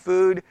putting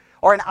food,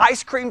 or an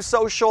ice cream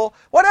social,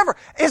 whatever.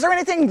 Is there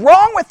anything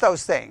wrong with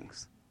those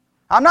things?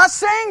 I'm not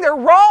saying they're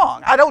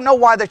wrong. I don't know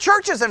why the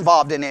church is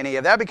involved in any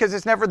of that, because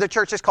it's never the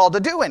church's called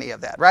to do any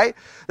of that, right?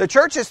 The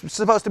church is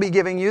supposed to be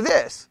giving you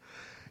this.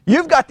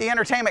 You've got the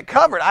entertainment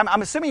covered.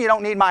 I'm assuming you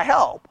don't need my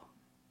help,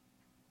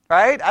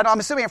 right? I'm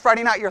assuming on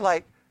Friday night you're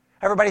like,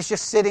 everybody's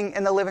just sitting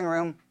in the living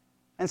room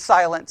in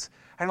silence.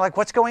 And like,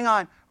 what's going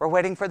on? We're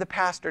waiting for the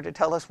pastor to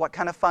tell us what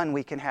kind of fun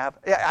we can have.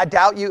 I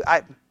doubt you.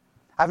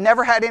 I've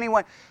never had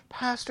anyone,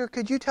 Pastor,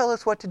 could you tell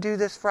us what to do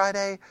this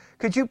Friday?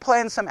 Could you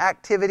plan some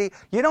activity?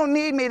 You don't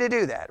need me to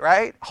do that,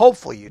 right?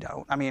 Hopefully you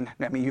don't. I mean,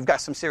 you've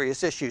got some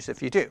serious issues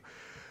if you do.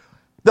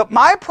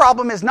 My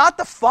problem is not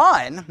the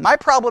fun. My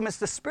problem is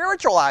the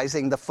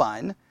spiritualizing the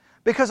fun,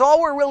 because all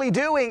we're really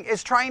doing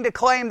is trying to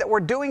claim that we're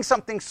doing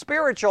something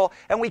spiritual,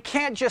 and we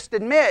can't just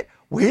admit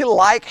we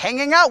like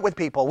hanging out with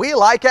people.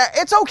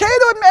 It's okay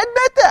to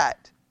admit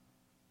that.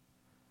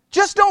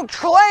 Just don't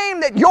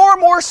claim that you're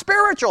more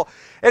spiritual.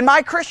 In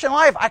my Christian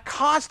life, I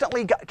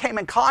constantly came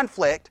in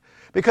conflict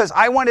because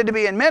I wanted to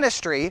be in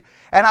ministry,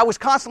 and I was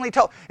constantly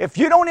told, if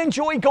you don't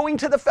enjoy going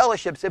to the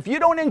fellowships, if you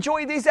don't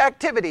enjoy these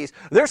activities,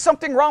 there's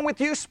something wrong with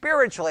you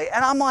spiritually.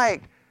 And I'm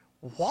like,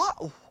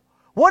 what?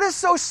 What is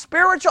so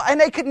spiritual? And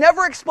they could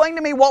never explain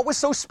to me what was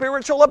so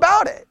spiritual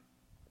about it.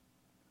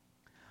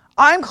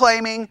 I'm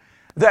claiming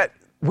that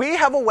we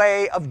have a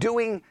way of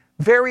doing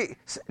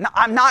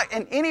I'm not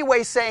in any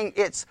way saying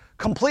it's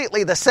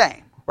completely the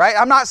same, right?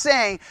 I'm not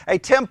saying a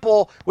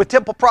temple with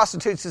temple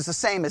prostitutes is the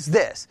same as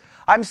this.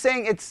 I'm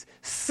saying it's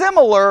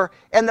similar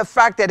in the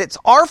fact that it's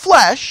our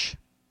flesh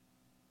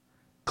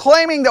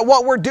claiming that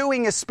what we're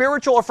doing is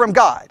spiritual or from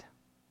God,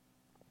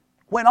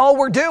 when all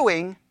we're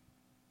doing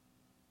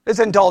is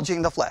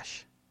indulging the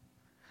flesh.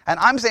 And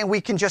I'm saying we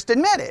can just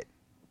admit it.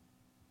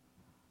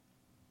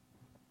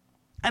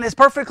 And it's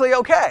perfectly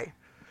okay.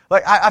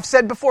 Like I've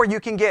said before, you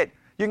can get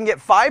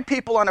 5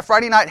 people on a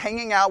Friday night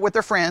hanging out with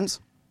their friends,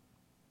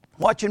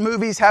 watching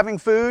movies, having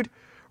food,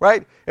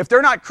 right? If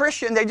they're not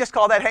Christian, they just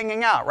call that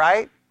hanging out,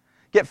 right?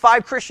 Get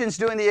 5 Christians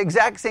doing the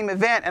exact same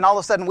event, and all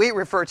of a sudden we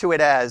refer to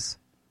it as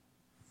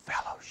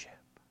fellowship.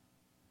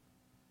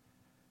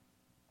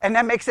 And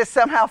that makes us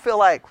somehow feel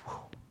like, whew,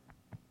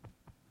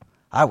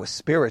 I was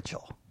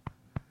spiritual.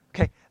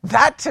 Okay,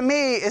 that to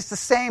me is the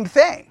same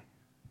thing,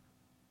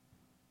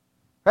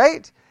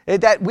 right?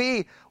 That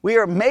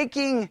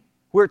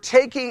we're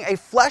taking a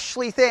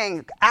fleshly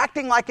thing,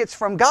 acting like it's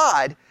from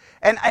God,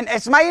 and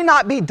it may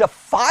not be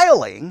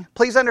defiling.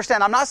 Please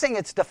understand, I'm not saying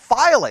it's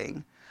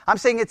defiling. I'm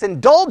saying it's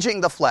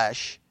indulging the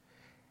flesh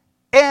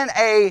in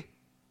a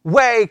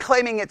way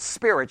claiming it's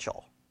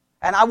spiritual.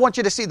 And I want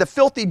you to see the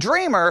filthy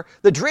dreamer.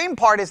 The dream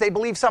part is they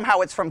believe somehow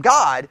it's from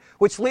God,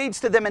 which leads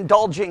to them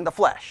indulging the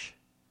flesh.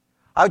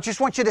 I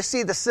just want you to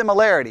see the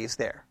similarities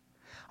there.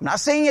 I'm not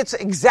saying it's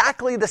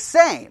exactly the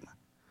same.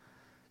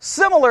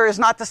 Similar is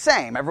not the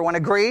same. Everyone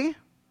agree?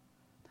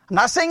 I'm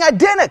not saying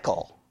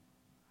identical.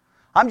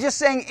 I'm just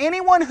saying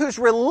anyone who's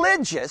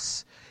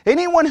religious,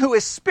 anyone who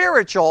is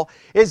spiritual,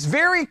 is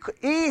very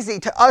easy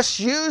to us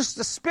use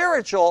the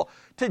spiritual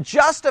to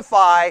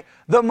justify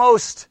the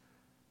most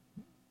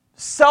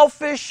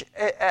selfish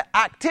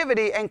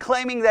activity and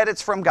claiming that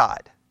it's from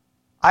God.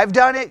 I've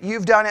done it,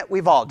 you've done it,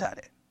 we've all done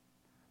it.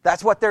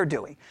 That's what they're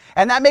doing.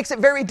 And that makes it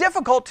very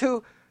difficult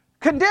to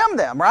condemn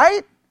them,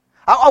 right?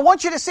 I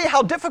want you to see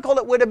how difficult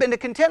it would have been to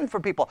contend for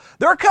people.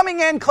 They're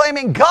coming in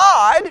claiming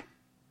God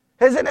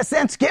has, in a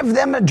sense, given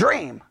them a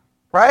dream,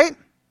 right?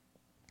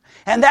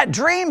 And that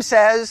dream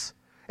says,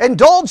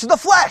 indulge the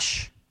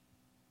flesh.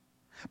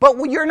 But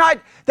you're not,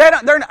 they're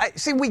not,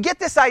 see, we get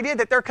this idea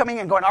that they're coming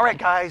in going, all right,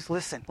 guys,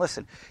 listen,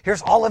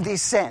 here's all of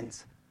these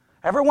sins.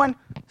 Everyone,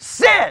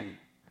 sin.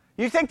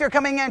 You think they're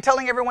coming in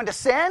telling everyone to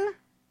sin?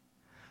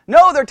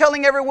 No, they're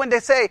telling everyone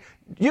to say,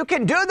 you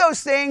can do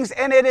those things,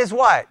 and it is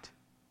what?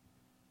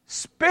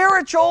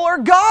 Spiritual or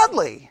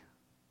godly.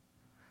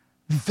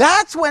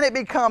 That's when it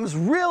becomes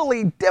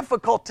really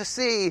difficult to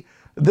see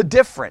the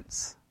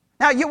difference.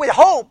 Now, you would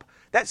hope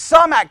that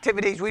some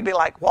activities we'd be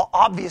like, well,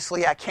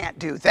 obviously I can't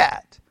do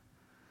that.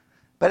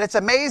 But it's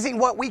amazing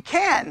what we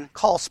can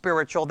call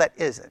spiritual that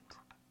isn't.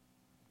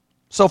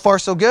 So far,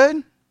 so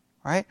good.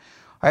 All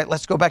right,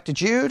 let's go back to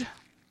Jude.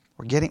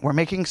 We're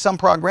making some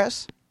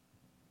progress.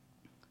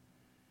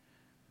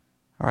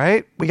 All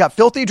right, we got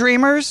filthy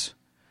dreamers,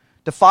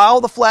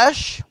 defile the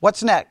flesh.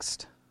 What's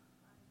next?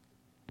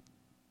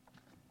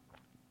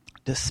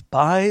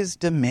 Despise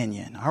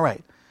dominion. All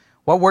right,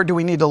 what word do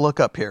we need to look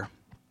up here?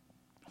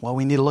 Well,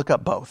 we need to look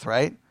up both,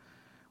 right?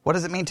 What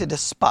does it mean to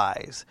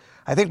despise?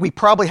 I think we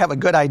probably have a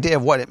good idea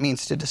of what it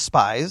means to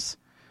despise,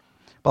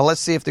 but let's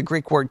see if the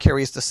Greek word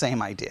carries the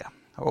same idea.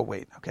 Oh,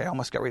 wait, okay, I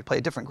almost got ready to play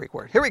a different Greek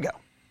word. Here we go.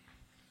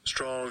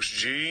 Strong's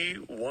G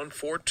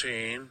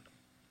 114,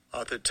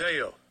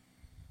 atheteo.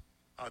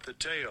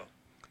 Atheteo.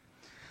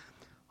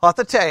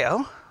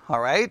 Atheteo, all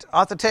right.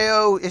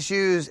 Atheteo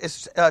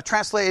is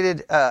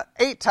translated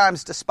 8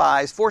 times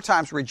despise, 4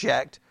 times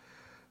reject,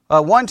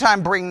 1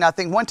 time bring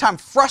nothing, 1 time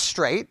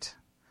frustrate,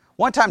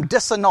 1 time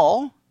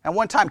disannul, and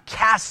 1 time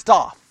cast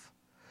off.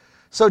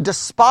 So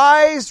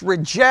despise,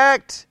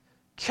 reject,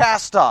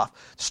 cast off.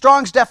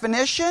 Strong's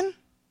definition,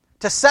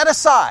 to set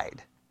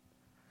aside,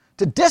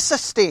 to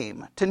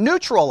disesteem, to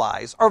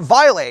neutralize or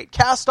violate,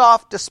 cast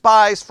off,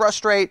 despise,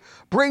 frustrate,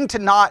 bring to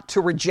naught,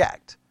 to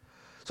reject.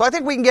 So I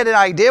think we can get an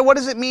idea. What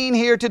does it mean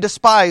here to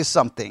despise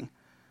something?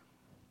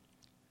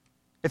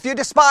 If you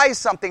despise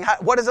something,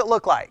 what does it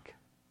look like?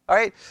 All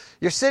right,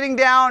 you're sitting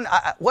down.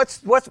 What's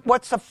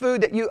the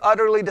food that you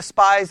utterly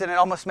despise and it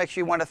almost makes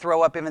you want to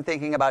throw up even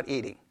thinking about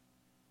eating?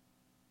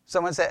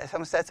 Someone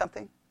said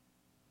something?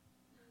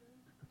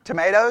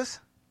 Tomatoes?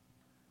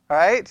 All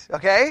right,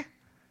 okay.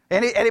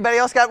 Anybody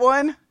else got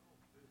one?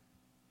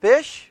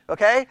 Fish,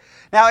 okay?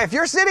 Now, if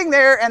you're sitting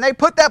there and they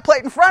put that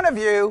plate in front of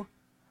you,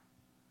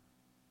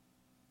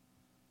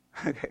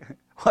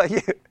 well,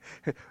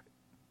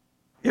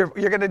 you're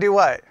going to do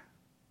what?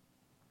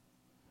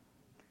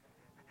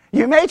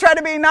 You may try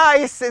to be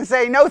nice and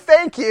say, no,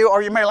 thank you,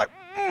 or you may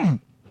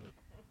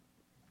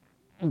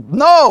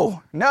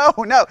no.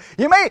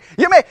 You may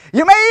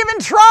even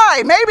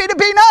try maybe to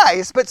be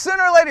nice, but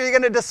sooner or later you're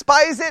going to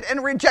despise it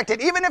and reject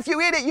it. Even if you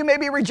eat it, you may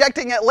be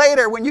rejecting it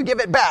later when you give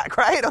it back,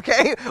 right?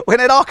 Okay? When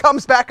it all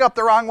comes back up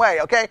the wrong way,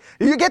 okay?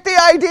 You get the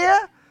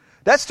idea?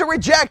 That's to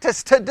reject,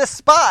 is to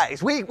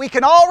despise. We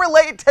can all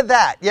relate to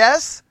that,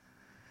 yes?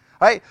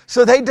 Right?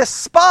 So they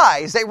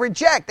despise, they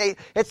reject, they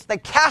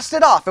cast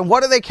it off. And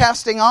what are they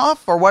casting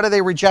off, or what are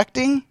they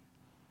rejecting?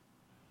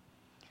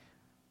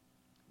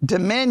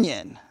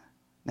 Dominion.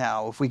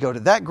 Now, if we go to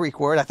that Greek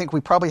word, I think we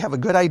probably have a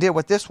good idea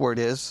what this word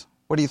is.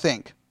 What do you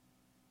think?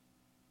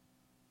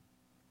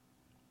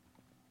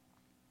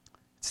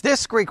 It's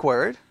this Greek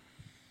word.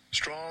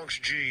 Strong's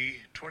G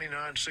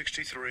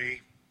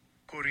 2963,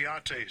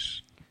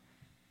 kuriates.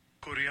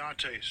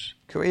 Kuriates.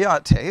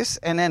 Kuriates.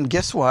 And then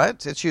guess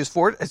what? It's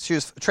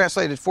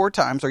translated 4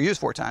 times, or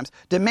used 4 times.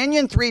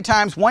 Dominion 3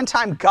 times, 1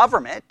 time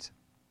government.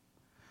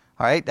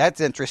 All right, that's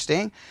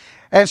interesting.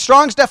 And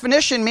Strong's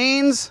definition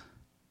means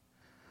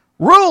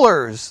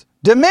rulers,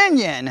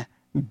 dominion,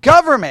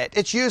 government.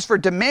 It's used for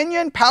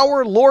dominion,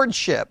 power,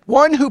 lordship.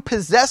 One who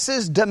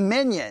possesses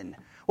dominion.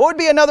 What would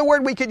be another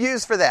word we could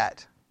use for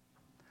that?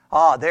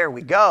 Ah, there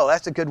we go.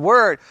 That's a good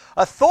word.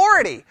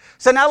 Authority.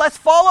 So now let's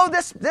follow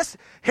this.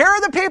 Here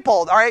are the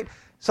people, all right?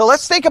 So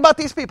let's think about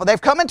these people.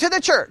 They've come into the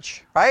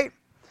church, right?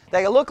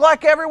 They look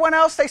like everyone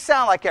else. They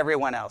sound like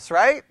everyone else,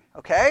 right?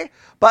 Okay?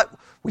 But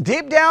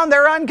deep down,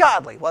 they're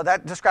ungodly. Well,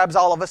 that describes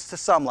all of us to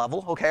some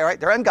level, okay, right?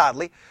 They're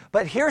ungodly.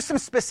 But here's some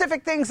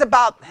specific things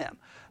about him.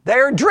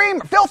 They're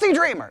filthy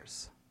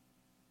dreamers.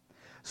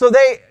 So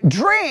they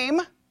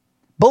dream,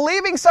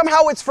 believing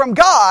somehow it's from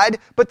God,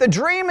 but the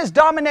dream is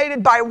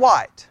dominated by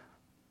what?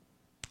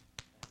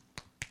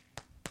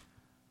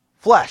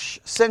 Flesh,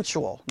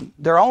 sensual,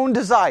 their own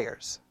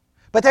desires.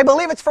 But they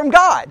believe it's from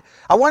God.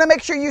 I want to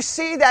make sure you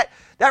see that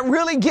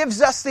really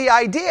gives us the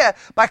idea.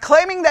 By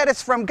claiming that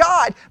it's from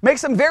God,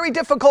 makes them very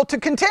difficult to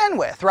contend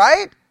with,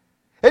 right?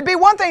 It'd be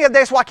one thing if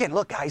they just walk in,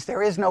 look guys,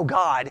 there is no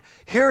God.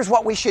 Here's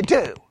what we should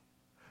do.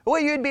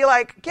 Well, you'd be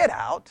like, get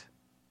out.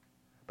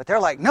 But they're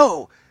like,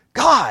 no,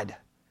 God.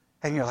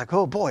 And you're like,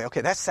 oh boy,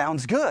 okay, that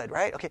sounds good,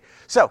 right? Okay,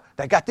 so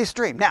they got this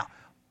dream. Now,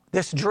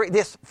 this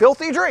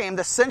filthy dream,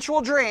 this sensual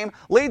dream,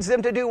 leads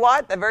them to do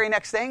what? The very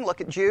next thing, look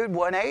at Jude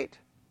 1:8.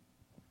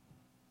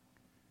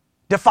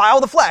 Defile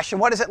the flesh. And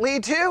what does it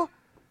lead to?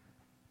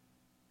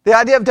 The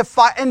idea of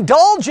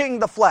indulging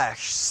the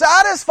flesh,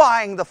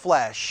 satisfying the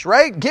flesh,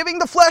 right? Giving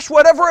the flesh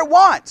whatever it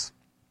wants.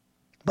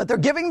 But they're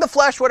giving the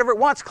flesh whatever it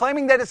wants,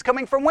 claiming that it's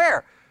coming from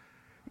where?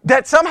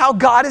 That somehow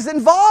God is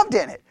involved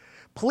in it.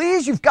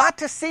 Please, you've got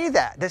to see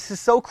that. This is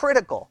so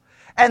critical.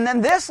 And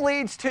then this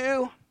leads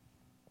to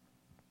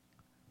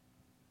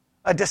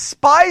a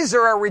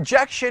despiser, a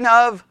rejection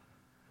of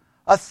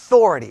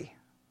authority.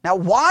 Now,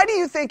 why do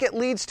you think it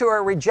leads to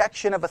a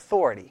rejection of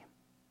authority?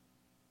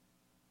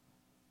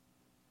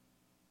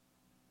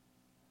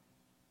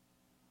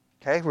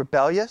 Okay,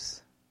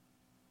 rebellious.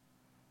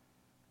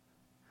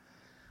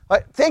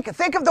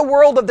 Think of the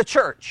world of the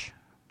church.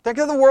 Think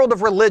of the world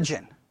of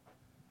religion.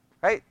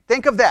 Right?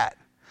 Think of that.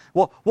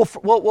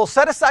 We'll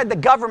set aside the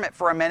government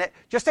for a minute.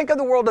 Just think of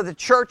the world of the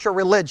church or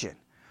religion.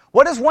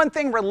 What is one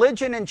thing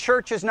religion and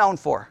church is known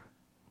for?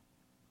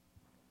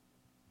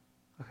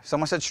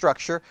 Someone said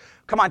structure.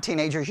 Come on,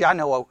 teenagers.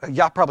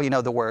 Y'all probably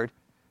know the word.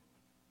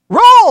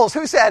 Rules!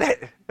 Who said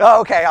it?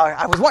 Oh, okay,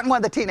 I was wanting one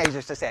of the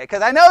teenagers to say it.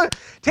 Because I know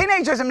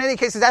teenagers, in many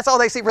cases, that's all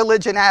they see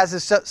religion as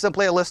is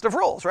simply a list of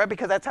rules, right?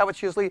 Because that's how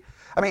it's usually,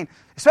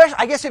 especially,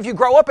 I guess if you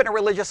grow up in a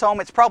religious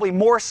home, it's probably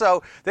more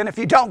so than if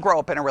you don't grow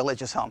up in a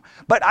religious home.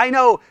 But I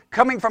know,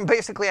 coming from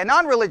basically a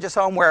non-religious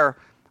home where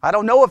I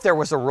don't know if there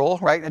was a rule,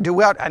 right?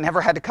 I never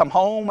had to come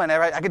home, and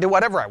I could do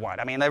whatever I want.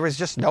 There was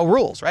just no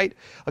rules, right?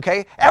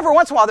 Okay? Every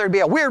once in a while, there'd be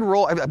a weird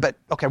rule, but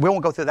okay, we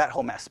won't go through that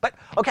whole mess. But,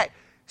 okay.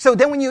 So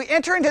then when you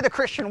enter into the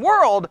Christian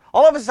world,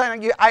 all of a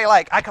sudden,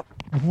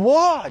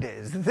 what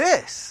is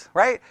this,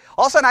 right?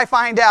 All of a sudden I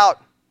find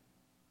out,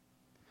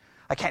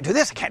 I can't do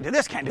this, I can't do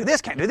this, can't do this,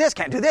 can't do this,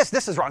 can't do this,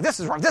 this is wrong, this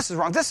is wrong, this is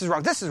wrong, this is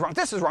wrong, this is wrong,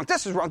 this is wrong,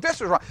 this is wrong,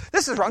 this is wrong,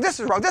 this is wrong, this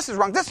is wrong, this is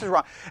wrong, this is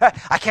wrong.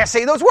 I can't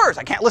say those words,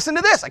 I can't listen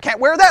to this, I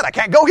can't wear that, I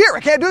can't go here, I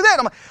can't do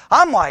that.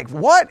 I'm like,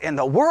 what in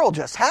the world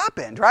just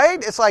happened,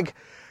 right? It's like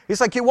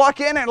you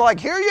walk in and like,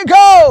 here you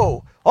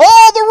go,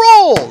 all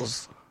the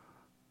rules.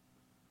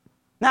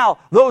 Now,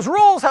 those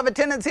rules have a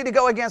tendency to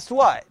go against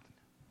what?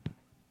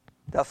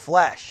 The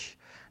flesh.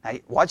 Now,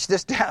 watch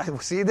this down.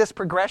 See this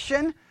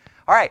progression?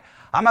 All right,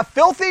 I'm a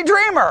filthy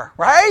dreamer,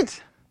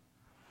 right?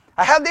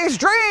 I have these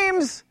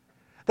dreams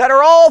that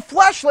are all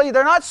fleshly.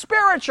 They're not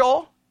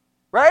spiritual,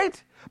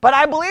 right? But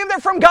I believe they're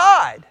from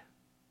God.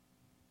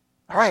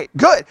 All right,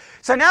 good.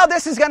 So now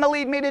this is going to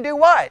lead me to do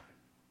what?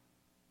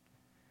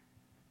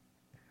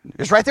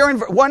 It's right there in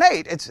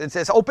 1:8. It's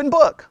this open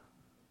book.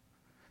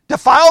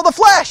 Defile the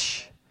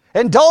flesh.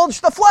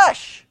 Indulge the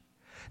flesh.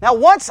 Now,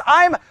 once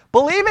I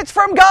believe it's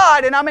from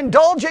God and I'm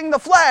indulging the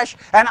flesh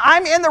and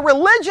I'm in the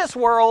religious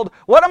world,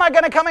 what am I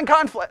going to come in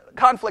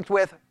conflict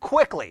with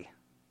quickly?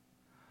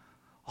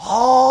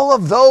 All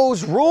of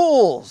those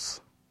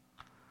rules.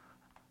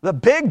 The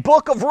big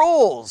book of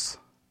rules.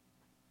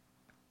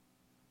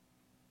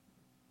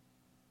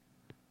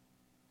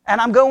 And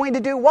I'm going to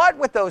do what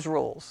with those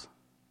rules?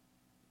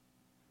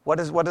 What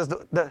is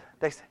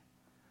they say?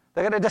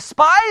 They're going to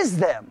despise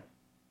them.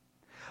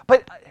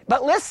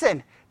 But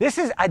listen, this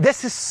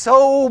is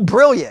so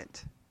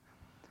brilliant.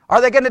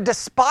 Are they going to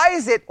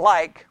despise it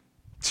like,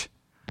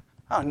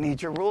 I don't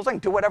need your rules, I can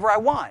do whatever I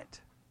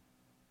want?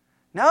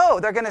 No,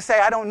 they're going to say,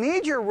 I don't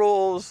need your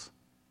rules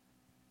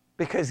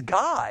because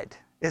God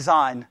is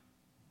on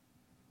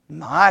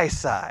my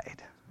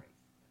side.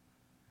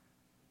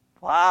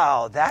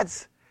 Wow,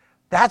 that's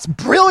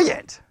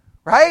brilliant,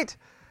 right?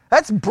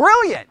 That's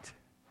brilliant.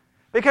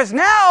 Because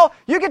now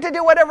you get to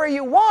do whatever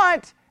you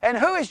want, and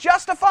who is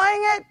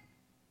justifying it?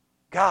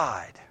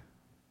 God.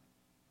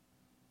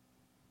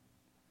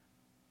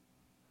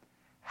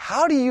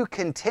 How do you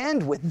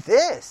contend with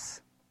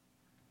this?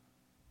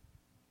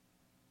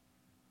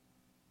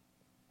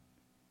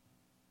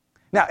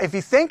 Now, if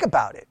you think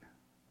about it,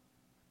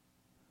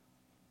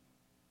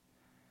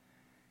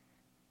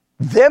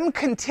 them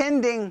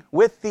contending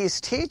with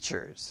these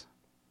teachers,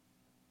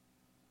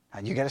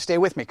 and you got to stay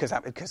with me because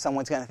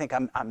someone's going to think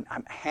I'm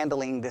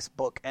handling this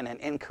book in an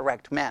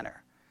incorrect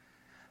manner.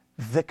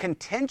 The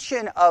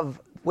contention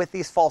with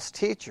these false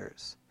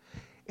teachers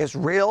is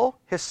real,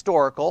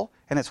 historical,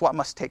 and it's what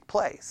must take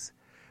place.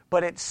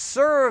 But it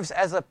serves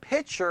as a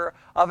picture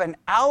of an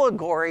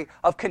allegory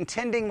of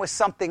contending with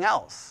something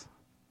else.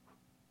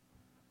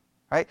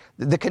 Right?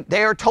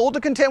 They are told to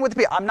contend with the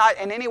people. I'm not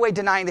in any way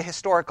denying the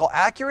historical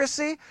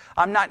accuracy.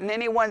 I'm not in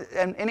any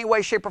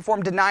way, shape, or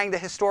form denying the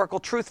historical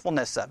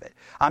truthfulness of it.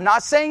 I'm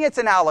not saying it's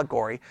an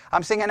allegory.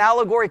 I'm saying an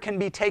allegory can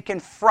be taken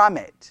from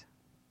it.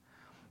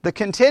 The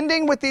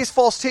contending with these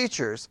false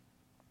teachers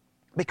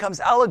becomes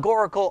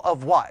allegorical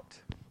of what?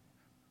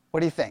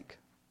 What do you think?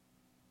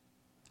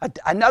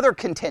 Another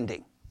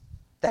contending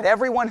that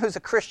everyone who's a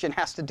Christian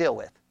has to deal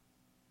with.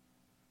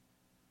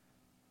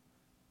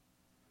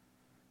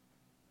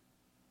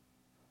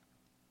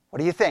 What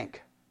do you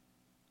think?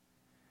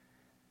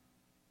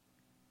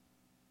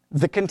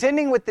 The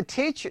contending with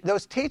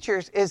those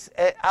teachers is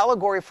an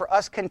allegory for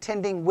us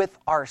contending with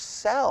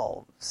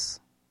ourselves.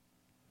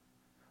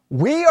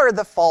 We are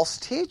the false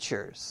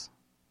teachers.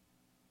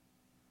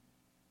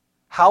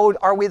 How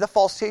are we the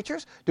false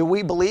teachers? Do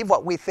we believe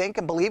what we think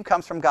and believe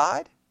comes from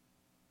God?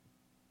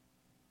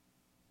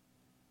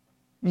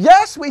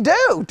 Yes, we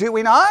do. Do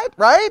we not?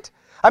 Right?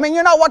 I mean,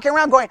 you're not walking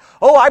around going,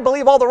 oh, I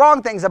believe all the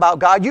wrong things about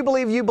God. You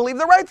believe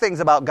the right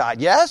things about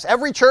God. Yes,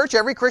 every church,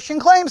 every Christian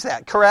claims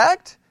that,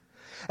 correct?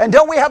 And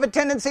don't we have a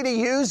tendency to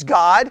use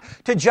God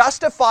to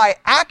justify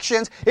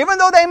actions, even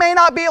though they may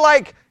not be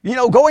like,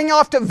 going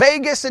off to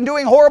Vegas and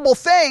doing horrible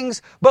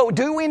things, but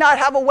do we not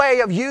have a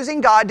way of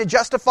using God to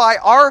justify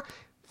our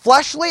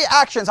fleshly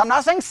actions? I'm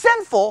not saying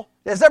sinful.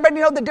 Does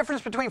everybody know the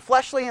difference between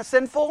fleshly and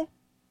sinful?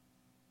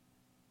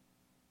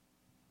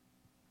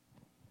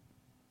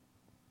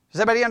 Does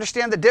everybody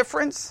understand the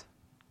difference?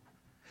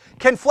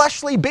 Can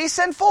fleshly be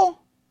sinful?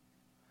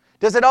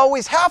 Does it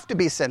always have to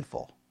be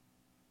sinful?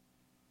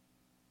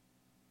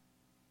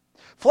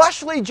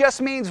 Fleshly just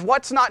means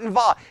what's not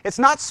involved. It's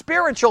not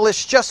spiritual,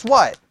 it's just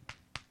what?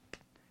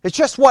 It's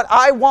just what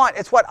I want,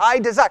 it's what I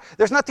desire.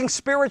 There's nothing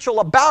spiritual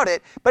about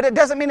it, but it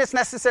doesn't mean it's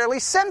necessarily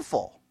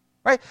sinful.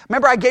 Right?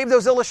 Remember I gave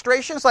those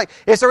illustrations? Like,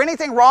 is there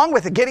anything wrong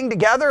with getting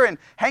together and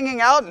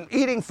hanging out and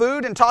eating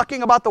food and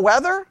talking about the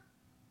weather?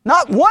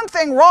 Not one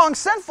thing wrong,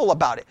 sinful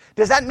about it.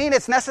 Does that mean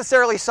it's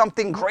necessarily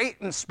something great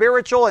and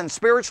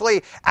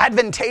spiritually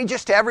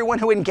advantageous to everyone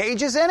who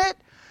engages in it?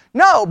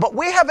 No, but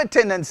we have a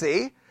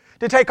tendency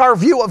to take our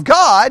view of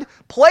God,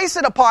 place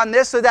it upon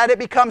this so that it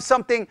becomes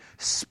something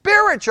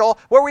spiritual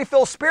where we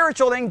feel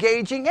spiritual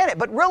engaging in it.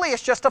 But really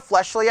it's just a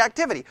fleshly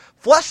activity.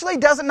 Fleshly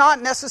does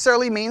not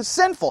necessarily mean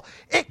sinful.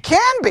 It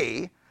can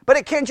be, but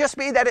it can just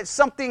be that it's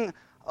something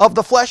of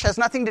the flesh, has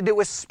nothing to do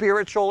with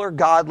spiritual or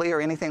godly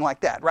or anything like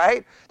that,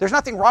 right? There's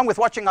nothing wrong with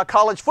watching a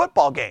college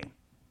football game.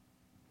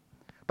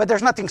 But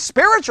there's nothing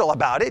spiritual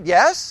about it,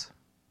 yes?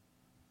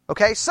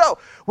 Okay, so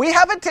we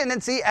have a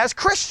tendency as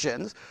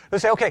Christians to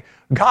say, okay,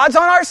 God's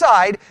on our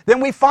side, then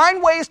we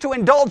find ways to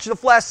indulge the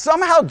flesh,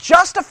 somehow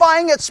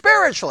justifying it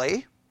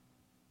spiritually,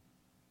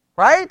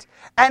 right?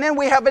 And then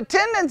we have a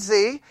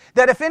tendency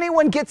that if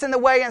anyone gets in the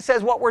way and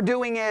says what we're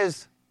doing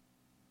is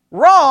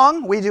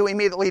wrong, we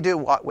immediately do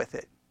what with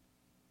it?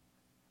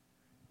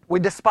 We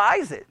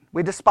despise it.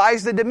 We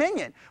despise the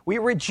dominion. We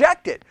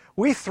reject it.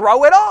 We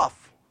throw it off.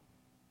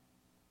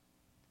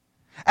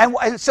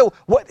 And so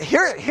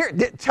here,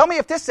 tell me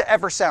if this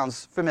ever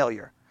sounds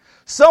familiar.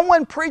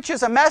 Someone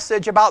preaches a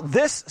message about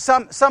this,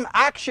 some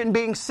action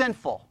being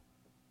sinful.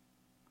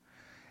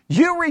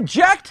 You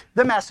reject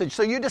the message,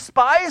 so you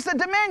despise the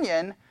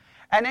dominion,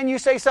 and then you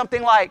say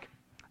something like,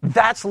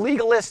 that's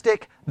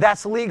legalistic,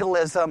 that's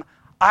legalism,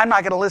 I'm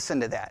not going to listen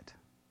to that.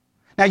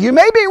 Now, you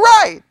may be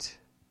right,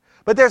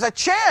 but there's a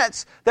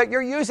chance that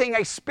you're using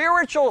a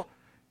spiritual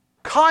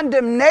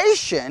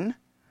condemnation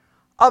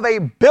of a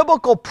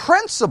biblical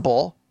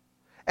principle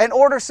in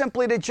order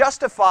simply to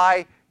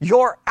justify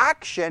your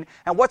action.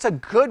 And what's a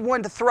good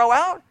one to throw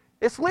out?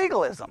 It's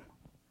legalism.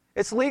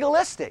 It's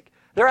legalistic.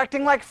 They're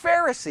acting like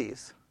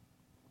Pharisees.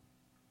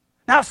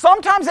 Now,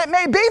 sometimes it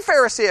may be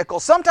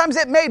Pharisaical. Sometimes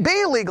it may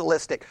be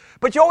legalistic.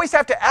 But you always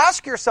have to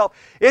ask yourself,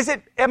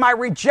 am I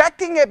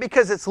rejecting it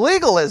because it's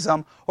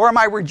legalism, or am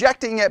I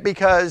rejecting it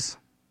because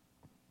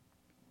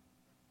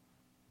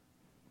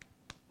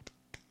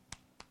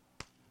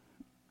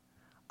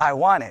I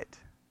want it?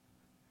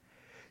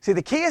 See,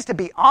 the key is to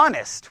be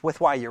honest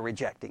with why you're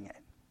rejecting it.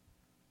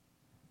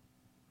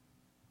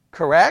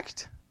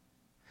 Correct?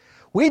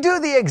 We do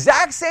the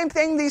exact same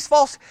thing these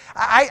false...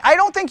 I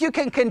don't think you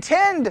can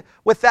contend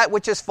with that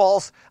which is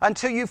false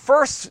until you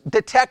first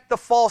detect the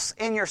false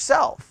in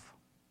yourself.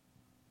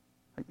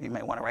 You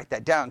may want to write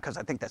that down because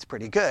I think that's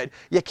pretty good.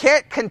 You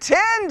can't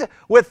contend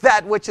with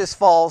that which is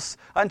false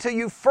until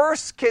you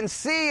first can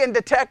see and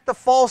detect the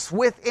false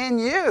within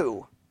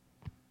you.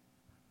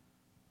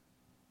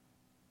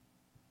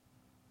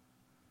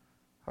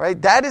 All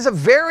right? That is a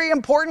very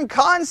important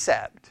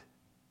concept.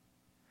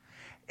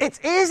 It's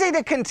easy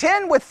to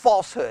contend with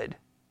falsehood,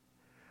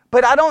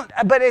 but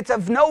it's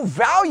of no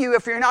value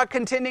if you're not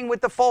contending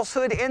with the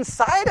falsehood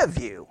inside of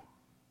you.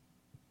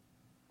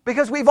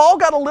 Because we've all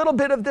got a little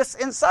bit of this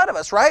inside of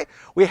us, right?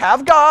 We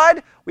have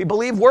God, we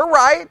believe we're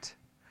right?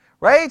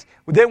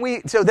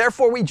 So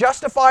therefore we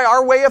justify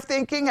our way of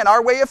thinking and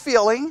our way of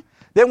feeling.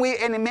 Then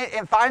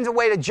it finds a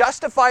way to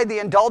justify the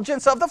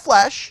indulgence of the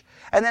flesh.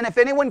 And then if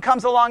anyone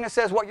comes along and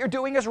says, what you're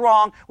doing is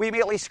wrong, we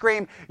immediately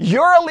scream,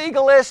 you're a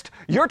legalist,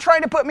 you're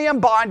trying to put me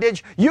in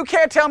bondage, you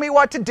can't tell me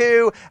what to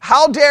do,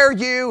 how dare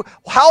you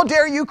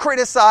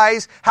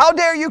criticize, how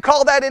dare you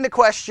call that into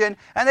question,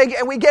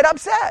 and we get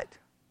upset.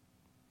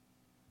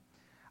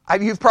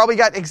 You've probably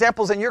got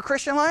examples in your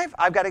Christian life,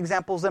 I've got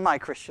examples in my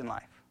Christian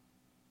life.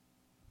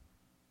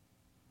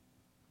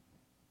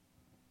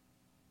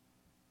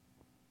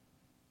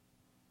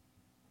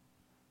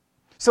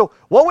 So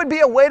what would be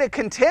a way to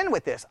contend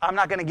with this? I'm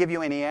not going to give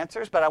you any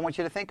answers, but I want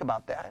you to think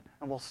about that.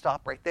 And we'll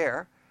stop right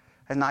there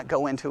and not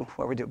go into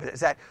what we do.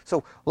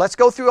 So let's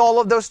go through all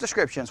of those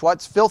descriptions.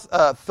 What's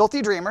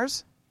filthy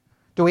dreamers?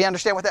 Do we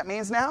understand what that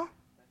means now?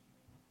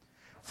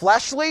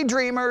 Fleshly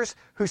dreamers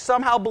who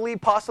somehow believe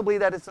possibly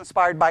that it's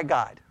inspired by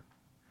God.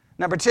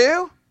 Number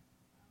 2,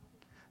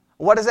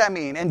 what does that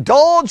mean?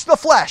 Indulge the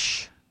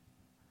flesh.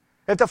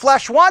 If the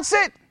flesh wants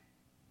it,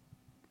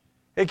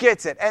 it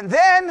gets it. And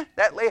then,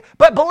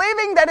 but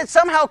believing that it's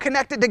somehow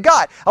connected to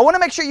God. I want to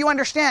make sure you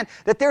understand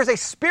that there's a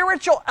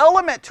spiritual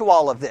element to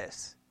all of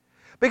this.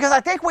 Because I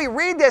think we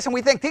read this and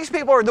we think these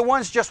people are the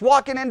ones just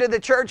walking into the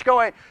church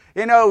going,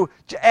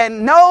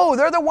 and no,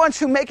 they're the ones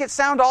who make it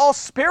sound all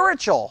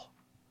spiritual.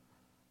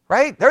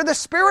 Right? They're the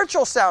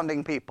spiritual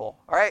sounding people.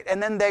 All right?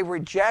 And then they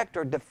reject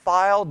or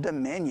defile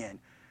dominion.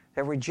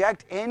 They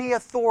reject any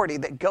authority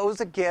that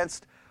goes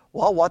against,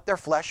 what their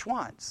flesh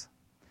wants.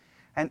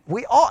 And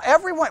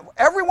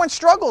everyone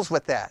struggles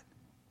with that.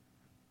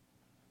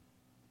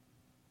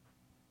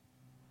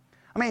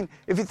 I mean,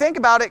 if you think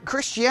about it,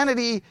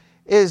 Christianity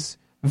is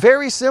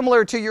very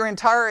similar to your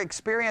entire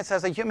experience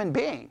as a human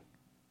being.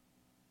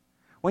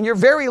 When you're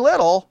very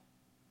little,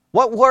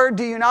 what word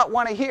do you not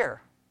want to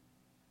hear?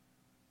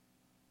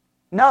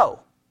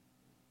 No.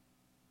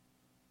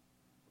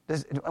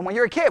 And when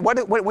you're a kid,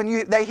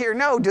 when they hear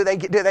no, do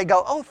they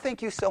go, oh,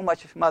 thank you so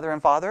much, Mother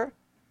and Father?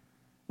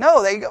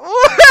 No, they go,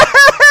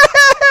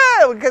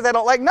 because they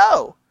don't like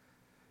no.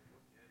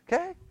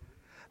 Okay?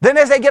 Then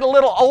as they get a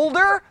little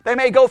older, they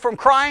may go from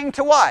crying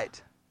to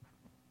what?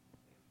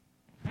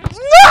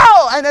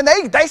 No! And then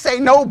they say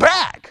no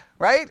back,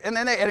 right? And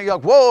then you're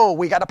like, whoa,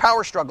 we got a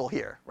power struggle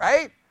here,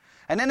 right?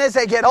 And then as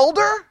they get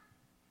older,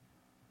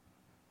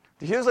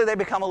 usually they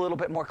become a little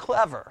bit more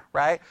clever,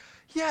 right?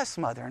 Yes,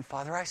 Mother and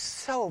Father, I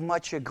so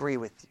much agree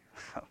with you.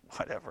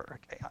 Whatever,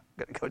 okay, I'm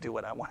going to go do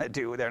what I want to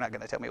do. They're not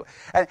going to tell me what.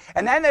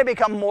 And then they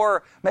become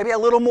maybe a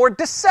little more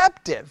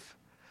deceptive.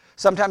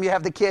 Sometimes you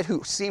have the kid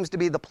who seems to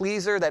be the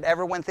pleaser that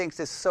everyone thinks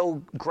is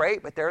so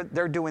great, but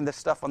they're doing this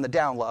stuff on the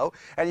down low.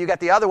 And you got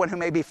the other one who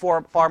may be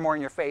far more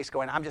in your face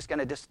going, I'm just going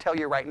to just tell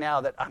you right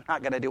now that I'm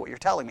not going to do what you're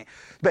telling me.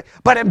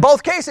 But in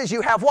both cases,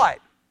 you have what?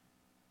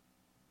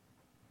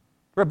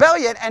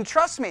 Rebellion, and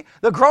trust me,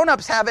 the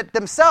grown-ups have it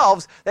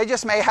themselves. They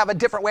just may have a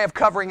different way of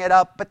covering it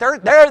up, but they're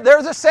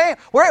the same.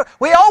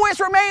 We always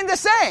remain the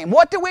same.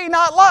 What do we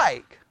not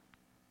like?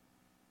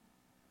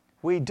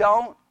 We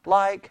don't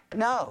like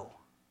no.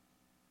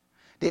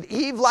 Did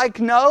Eve like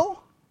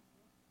no?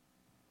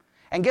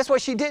 And guess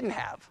what she didn't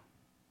have?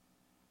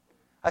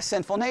 A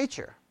sinful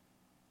nature.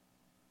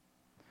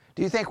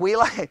 Do you think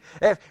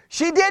if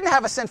she didn't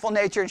have a sinful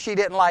nature and she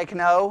didn't like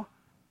no,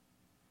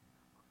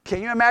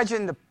 can you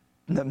imagine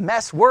the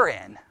mess we're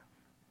in?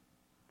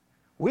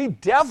 We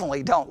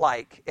definitely don't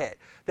like it.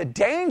 The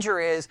danger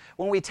is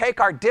when we take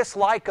our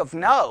dislike of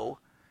no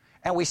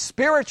and we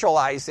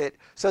spiritualize it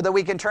so that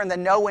we can turn the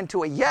no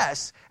into a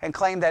yes and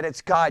claim that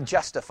it's God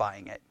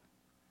justifying it.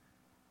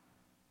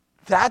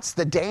 That's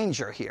the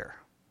danger here.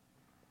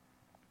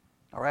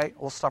 All right,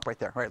 we'll stop right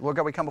there. All right, Lord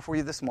God, we come before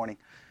you this morning.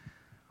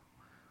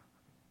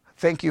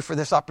 Thank you for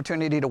this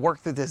opportunity to work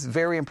through this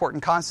very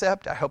important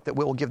concept. I hope that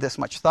we will give this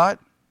much thought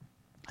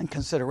and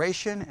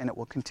consideration, and it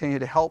will continue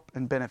to help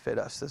and benefit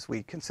us as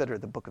we consider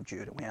the book of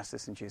Jude. And we ask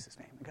this in Jesus'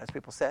 name. And God's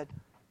people said...